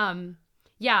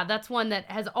 Yeah, that's one that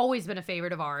has always been a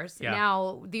favorite of ours. Yeah.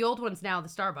 Now the old one's now the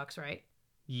Starbucks, right?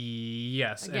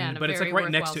 Yes, Again, but it's like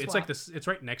right next to it. swap. It's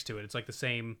right next to it. It's like the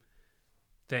same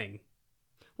thing.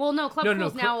 Well, no, Club No,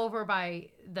 Cool's now over by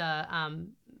the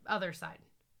other side.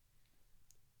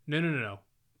 No.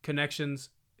 Connections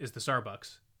is the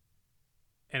Starbucks,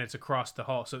 and it's across the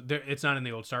hall. So it's not in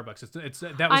the old Starbucks. It's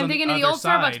that was I'm on thinking the of the other old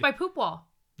side. Starbucks by Poop Wall.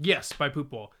 Yes, by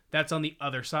Poop Wall. That's on the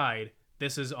other side.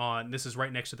 This is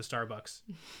right next to the Starbucks.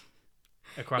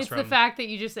 Across It's from the fact that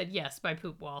you just said yes by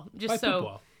Poop Wall. Just by so Poop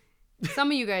Wall. some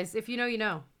of you guys, if you know, you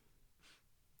know.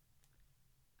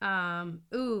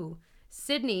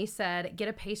 Sydney said, get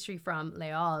a pastry from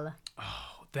Leal.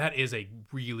 Oh, that is a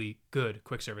really good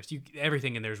quick service.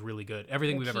 Everything in there is really good.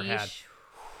 Everything we've ever had.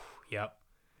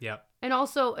 Yep. And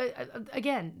also,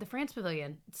 again, the France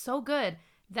Pavilion, it's so good.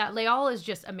 That Leal is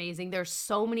just amazing. There's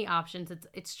so many options.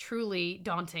 It's truly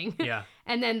daunting. Yeah.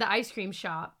 And then the ice cream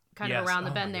shop, kind of around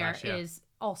the bend there, gosh, yeah. is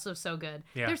also so good.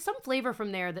 Yeah. There's some flavor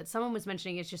from there that someone was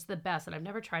mentioning is just the best, and I've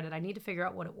never tried it. I need to figure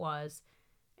out what it was,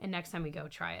 and next time we go,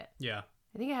 try it. Yeah.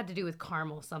 I think it had to do with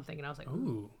caramel something, and I was like,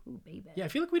 ooh baby. Yeah, I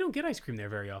feel like we don't get ice cream there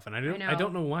very often. I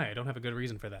don't know why. I don't have a good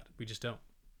reason for that. We just don't.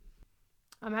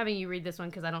 I'm having you read this one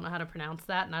because I don't know how to pronounce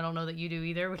that, and I don't know that you do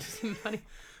either, which is even funny.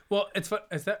 Well, it's fun.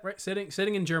 Is that right?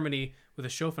 Sitting in Germany with a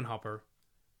Schopenhauer,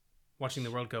 watching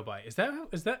the world go by. Is that?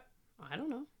 I don't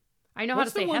know. I know how to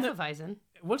say Hefeweizen.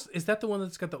 Is that the one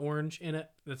that's got the orange in it?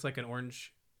 That's like an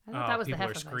orange. I thought that was the people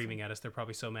are Hefeweizen. screaming at us. They're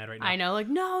probably so mad right now. I know, like,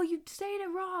 no, you saying it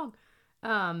wrong.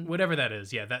 Whatever that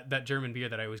is, yeah, that German beer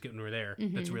that I always get when we're there,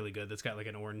 that's really good. That's got like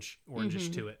an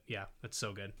orangish to it. Yeah, that's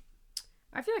so good.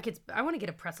 I feel like I want to get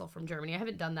a pretzel from Germany. I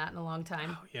haven't done that in a long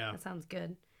time. Oh, yeah. That sounds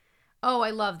good. Oh,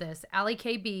 I love this. Allie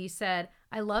KB said,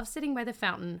 I love sitting by the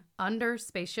fountain under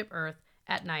Spaceship Earth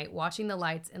at night, watching the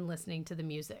lights and listening to the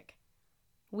music.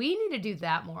 We need to do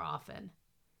that more often.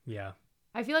 Yeah.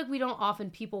 I feel like we don't often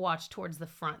people watch towards the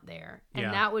front there. And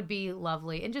Yeah. that would be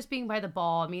lovely. And just being by the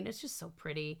ball, I mean, it's just so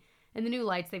pretty. And the new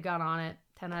lights they've got on it,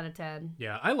 10 out of 10.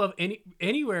 Yeah, I love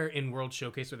anywhere in World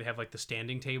Showcase where they have like the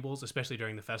standing tables, especially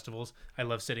during the festivals. I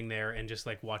love sitting there and just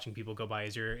like watching people go by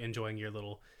as you're enjoying your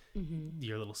little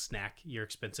snack, your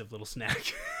expensive little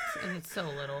snack. And it's so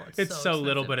little. It's so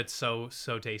little, expensive. but it's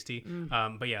so tasty.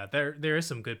 But yeah, there is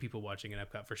some good people watching in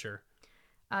Epcot for sure.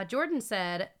 Jordan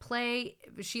said,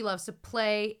 she loves to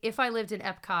play. If I lived in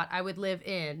Epcot, I would live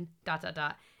in ...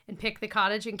 and pick the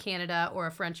cottage in Canada or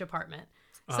a French apartment.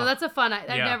 So that's a fun,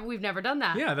 we've never done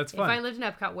that. Yeah, that's fun. If I lived in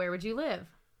Epcot, where would you live?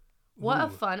 What a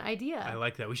fun idea. I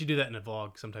like that. We should do that in a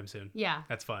vlog sometime soon. Yeah.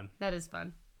 That's fun. That is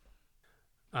fun.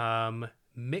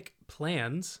 Mick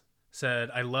Plans said,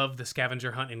 I love the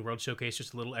scavenger hunt in World Showcase,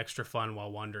 just a little extra fun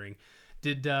while wandering.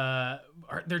 They're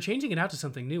changing it out to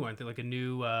something new, aren't they? Like a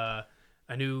new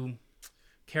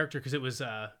character, because it was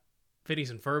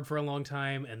Phineas and Ferb for a long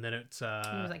time, and then it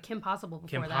was like Kim Possible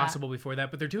before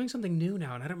that. But they're doing something new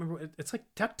now, and I don't remember. It's like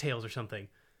DuckTales or something.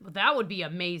 Well, that would be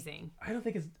amazing. I don't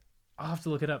think it's. I'll have to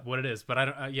look it up what it is, but I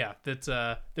don't. Yeah, that's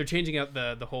they're changing out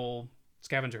the whole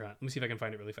scavenger hunt. Let me see if I can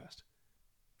find it really fast.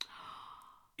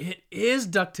 It is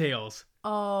DuckTales.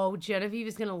 Oh, Genevieve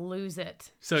is gonna lose it.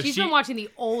 So she's been watching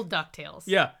the old DuckTales.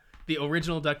 Yeah, the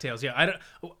original DuckTales. Yeah, I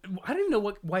don't even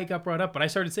know why it got brought up, but I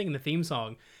started singing the theme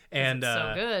song, and it's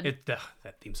so good.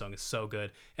 That theme song is so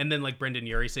good. And then like Brendan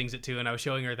Urie sings it too, and I was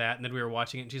showing her that, and then we were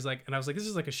watching it, and she's like, and I was like, this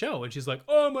is like a show, and she's like,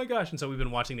 oh my gosh, and so we've been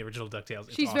watching the original DuckTales.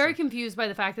 It's she's awesome. very confused by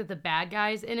the fact that the bad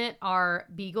guys in it are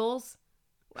beagles.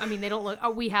 I mean, they don't look.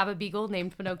 We have a beagle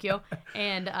named Pinocchio,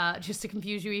 and just to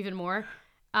confuse you even more.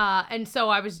 And so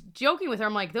I was joking with her.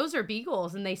 I'm like, those are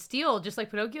beagles, and they steal just like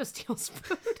Pinocchio steals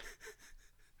food.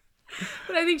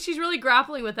 But I think she's really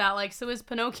grappling with that. Like, so is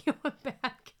Pinocchio a bad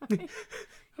guy?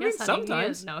 I mean,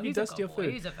 sometimes he does steal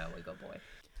food. He's a very good boy.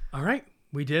 All right,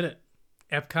 we did it.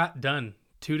 Epcot done.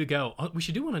 2 to go. Oh, we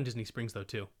should do one on Disney Springs though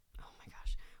too. Oh my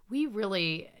gosh, we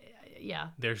really, yeah.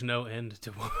 There's no end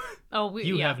to one.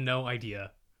 You have no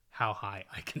idea how high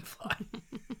I can fly.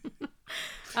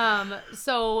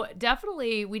 So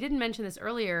definitely, we didn't mention this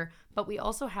earlier, but we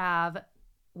also have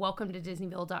welcome to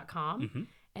Disneyville.com. Mm-hmm.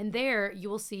 And there you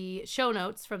will see show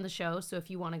notes from the show. So if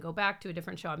you want to go back to a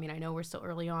different show, I mean, I know we're still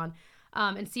early on,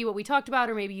 and see what we talked about,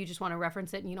 or maybe you just want to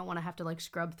reference it and you don't want to have to like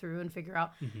scrub through and figure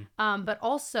out. Mm-hmm. But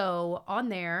also on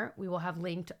there, we will have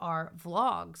linked our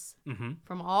vlogs Mm-hmm.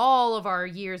 from all of our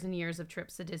years and years of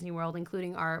trips to Disney World,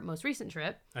 including our most recent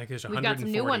trip. I guess We've got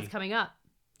some new ones coming up.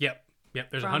 Yep.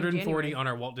 There's From 140 January. on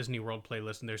our Walt Disney World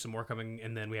playlist, and there's some more coming.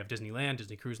 And then we have Disneyland,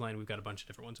 Disney Cruise Line. We've got a bunch of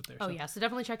different ones up there. Oh, yeah. So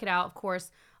definitely check it out, of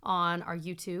course, on our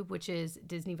YouTube, which is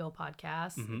Disneyville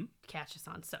Podcast. Mm-hmm. Catch us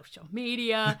on social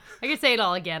media. I can say it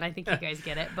all again. I think you guys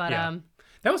get it. But Yeah.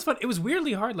 That was fun. It was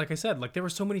weirdly hard. Like I said, like there were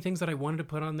so many things that I wanted to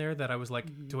put on there that I was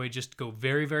like, do I just go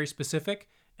very, very specific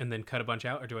and then cut a bunch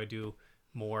out? Or do I do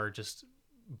more just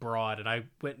broad? And I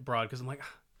went broad because I'm like,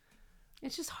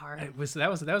 It's just hard. That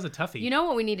was a toughie. You know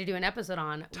what we need to do an episode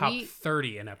on? Top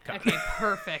 30 in Epcot. Okay,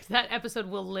 perfect. That episode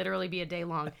will literally be a day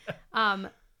long.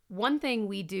 One thing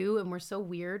we do, and we're so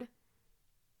weird,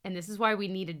 and this is why we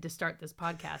needed to start this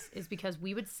podcast, is because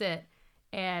we would sit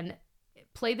and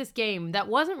play this game that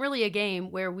wasn't really a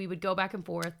game, where we would go back and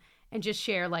forth and just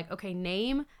share, like, okay,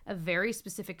 name a very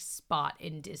specific spot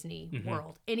in Disney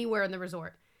World, anywhere in the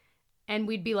resort. And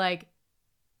we'd be like,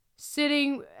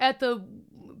 sitting at the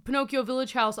Pinocchio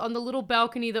Village house on the little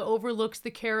balcony that overlooks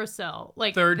the carousel.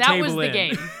 Like, Third that table was the in.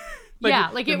 game. Like, yeah,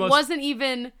 like the it most wasn't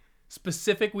even...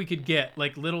 specific we could get,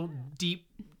 like little deep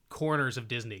corners of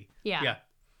Disney. Yeah.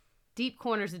 Deep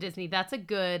corners of Disney. That's a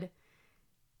good...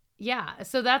 Yeah,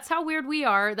 so that's how weird we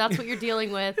are. That's what you're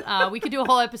dealing with. We could do a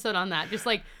whole episode on that. Just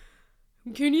like,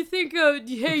 can you think of...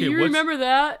 Hey, Okay, you remember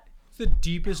that? The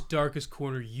deepest, darkest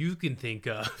corner you can think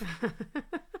of.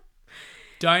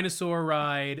 Dinosaur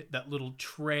ride, that little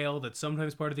trail that's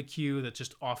sometimes part of the queue that's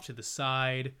just off to the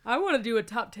side. I want to do a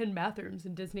top 10 bathrooms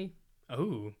in Disney.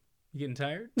 Oh, you getting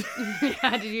tired?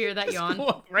 Yeah, did you hear that yawn?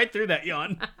 Walk right through that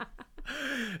yawn.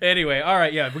 Anyway, all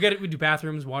right, yeah, we do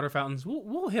bathrooms, water fountains.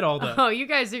 We'll hit all the... Oh, you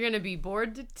guys are going to be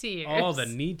bored to tears. all the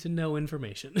need-to-know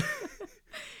information.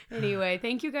 Anyway,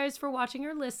 thank you guys for watching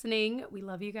or listening. We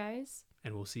love you guys.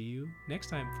 And we'll see you next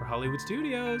time for Hollywood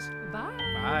Studios. Bye.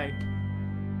 Bye.